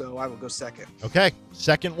 so I will go second. Okay,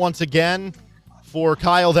 second once again for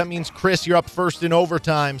Kyle. That means, Chris, you're up first in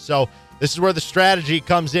overtime. So this is where the strategy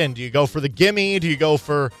comes in. Do you go for the gimme? Do you go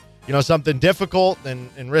for, something difficult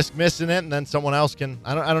and risk missing it, and then someone else can?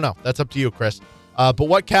 I don't know. That's up to you, Chris. But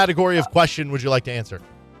what category of question would you like to answer?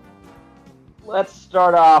 Let's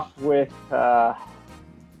start off with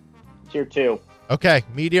tier 2. Okay,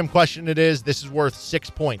 medium question it is. This is worth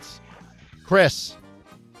 6 points. Chris,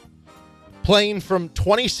 playing from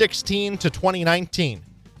 2016 to 2019,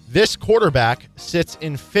 this quarterback sits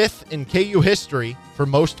in fifth in KU history for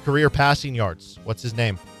most career passing yards. What's his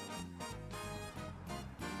name?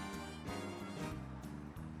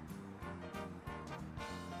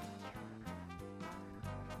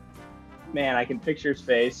 Man, I can picture his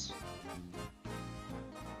face.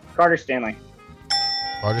 Carter Stanley.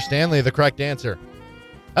 Carter Stanley, the correct answer.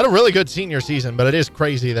 Had a really good senior season, but it is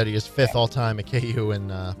crazy that he is fifth all-time at KU in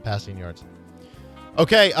passing yards.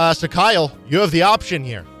 Okay, so Kyle, you have the option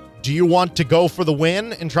here. Do you want to go for the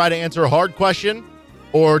win and try to answer a hard question?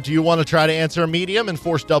 Or do you want to try to answer a medium and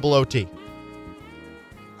force double OT?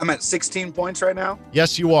 I'm at 16 points right now.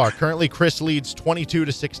 Yes, you are. Currently, Chris leads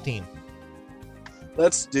 22-16.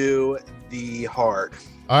 Let's do the hard.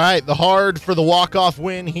 All right, the hard for the walk-off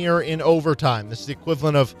win here in overtime. This is the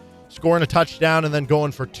equivalent of scoring a touchdown and then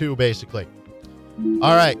going for 2, basically.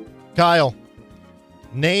 All right, Kyle.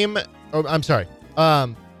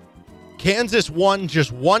 Kansas won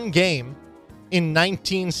just one game in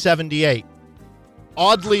 1978.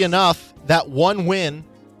 Oddly enough, that one win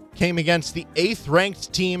came against the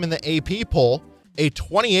 8th-ranked team in the AP poll, a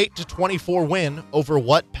 28-24 win over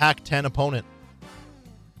what Pac-10 opponent?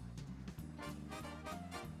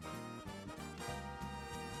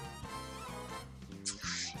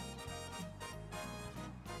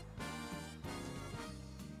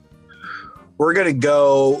 We're going to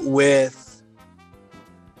go with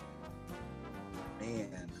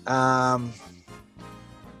 10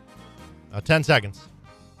 seconds.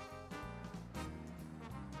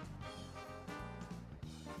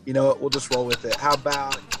 You know what? We'll just roll with it. How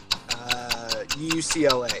about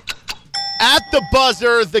UCLA? At the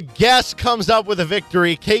buzzer, the guess comes up with a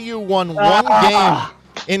victory. KU won one game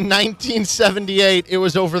in 1978. It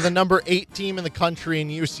was over the number 8 team in the country in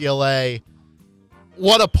UCLA.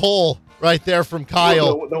 What a pull right there from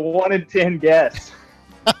Kyle. The 1 in 10 guess.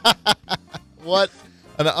 What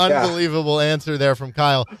an unbelievable answer there from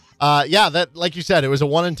Kyle. That, like you said, it was a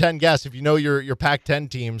 1 in 10 guess. If you know your Pac-10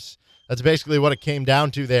 teams, that's basically what it came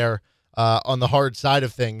down to there on the hard side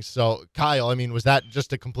of things. So, Kyle, I mean, was that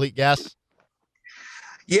just a complete guess?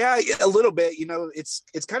 Yeah, a little bit. You know, it's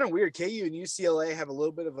kind of weird. KU and UCLA have a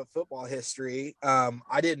little bit of a football history.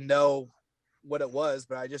 I didn't know what it was,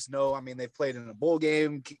 but I just know, I mean, they've played in a bowl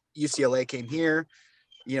game. UCLA came here,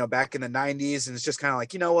 you know, back in the 90s, and it's just kind of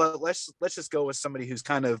like, you know what, let's just go with somebody who's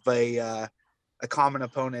kind of a common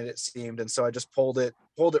opponent, it seemed. And so I just pulled it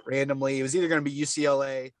randomly. It was either going to be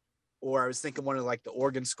UCLA or I was thinking one of like the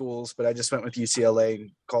Oregon schools, but I just went with UCLA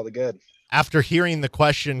and called it good. After hearing the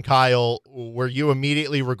question, Kyle, were you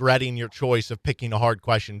immediately regretting your choice of picking a hard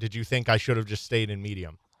question? Did you think I should have just stayed in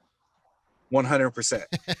medium? 100%.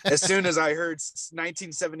 As soon as I heard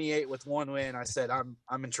 1978 with one win, I said, I'm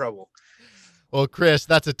in trouble. Well, Chris,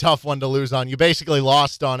 that's a tough one to lose on. You basically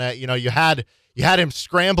lost on it. You know, you had him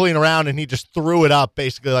scrambling around and he just threw it up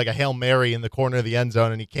basically like a Hail Mary in the corner of the end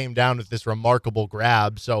zone, and he came down with this remarkable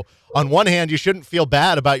grab. So on one hand, you shouldn't feel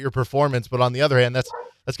bad about your performance, but on the other hand,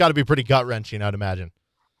 that's got to be pretty gut-wrenching, I'd imagine.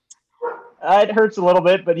 It hurts a little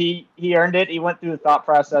bit, but he earned it. He went through the thought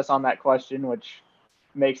process on that question, which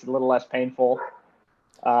makes it a little less painful.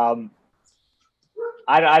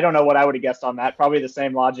 I don't know what I would have guessed on that. Probably the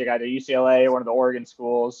same logic, either UCLA or one of the Oregon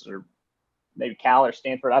schools, or maybe Cal or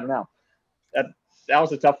Stanford. I don't know. That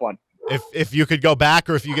was a tough one. If you could go back,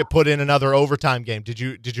 or if you get put in another overtime game, did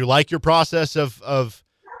you like your process of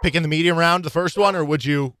picking the medium round, the first one, or would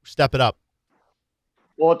you step it up?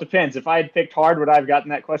 Well, it depends. If I had picked hard, would I have gotten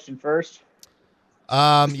that question first?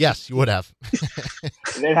 Yes, you would have.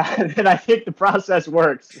 then I think the process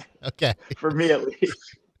works. Okay. For me, at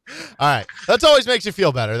least. All right. That always makes you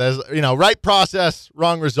feel better. There's, right process,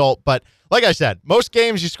 wrong result. But like I said, most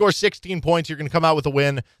games you score 16 points, you're going to come out with a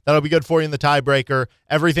win. That'll be good for you in the tiebreaker.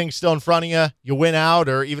 Everything's still in front of you. You win out,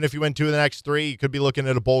 or even if you win 2 of the next 3, you could be looking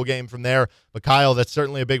at a bowl game from there. But Kyle, that's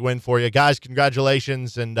certainly a big win for you. Guys,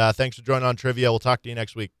 congratulations, and thanks for joining on Trivia. We'll talk to you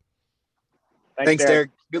next week. Thanks,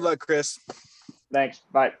 Derek. Good luck, Chris. Thanks.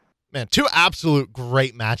 Bye. Man, 2 absolute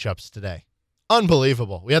great matchups today.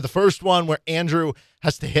 Unbelievable. We had the first one where Andrew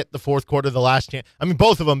has to hit the fourth quarter, the last chance. I mean,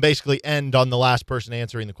 both of them basically end on the last person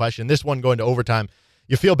answering the question. This one going to overtime.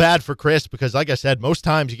 You feel bad for Chris because, like I said, most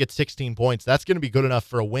times you get 16 points. That's going to be good enough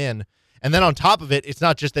for a win. And then on top of it, it's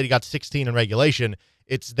not just that he got 16 in regulation.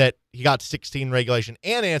 It's that he got 16 in regulation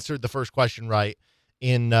and answered the first question right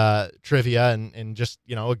in trivia, and just,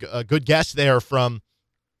 a good guess there from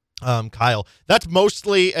Kyle. That's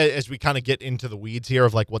mostly, as we kind of get into the weeds here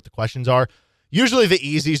of like what the questions are. Usually the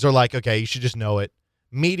easies are like, okay, you should just know it.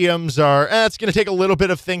 Mediums are, it's going to take a little bit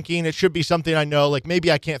of thinking. It should be something I know. Like maybe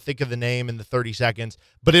I can't think of the name in the 30 seconds,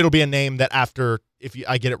 but it'll be a name that after,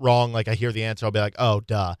 I get it wrong, like I hear the answer, I'll be like, oh,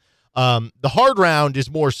 duh. The hard round is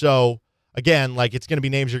more so, again, like it's going to be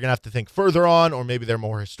names you're going to have to think further on, or maybe they're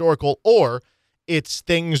more historical, or it's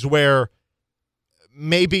things where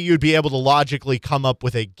maybe you'd be able to logically come up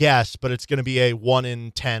with a guess, but it's going to be a 1 in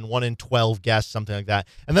 10, 1 in 12 guess, something like that.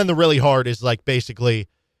 And then the really hard is like basically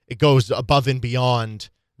it goes above and beyond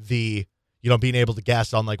the, being able to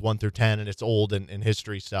guess on like 1 through 10, and it's old and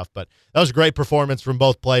history stuff. But that was a great performance from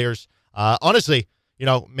both players. Honestly,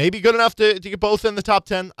 maybe good enough to get both in the top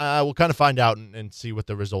 10. We'll kind of find out and see what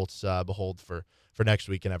the results behold for next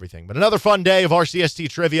week and everything. But another fun day of RCST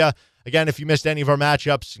trivia. Again, if you missed any of our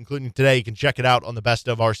matchups, including today, you can check it out on the Best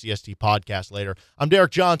of RCST podcast later. I'm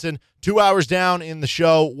Derek Johnson, 2 hours down in the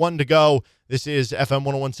show, 1 to go. This is FM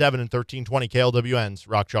 101.7 and 1320 KLWN's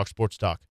Rock Chalk Sports Talk.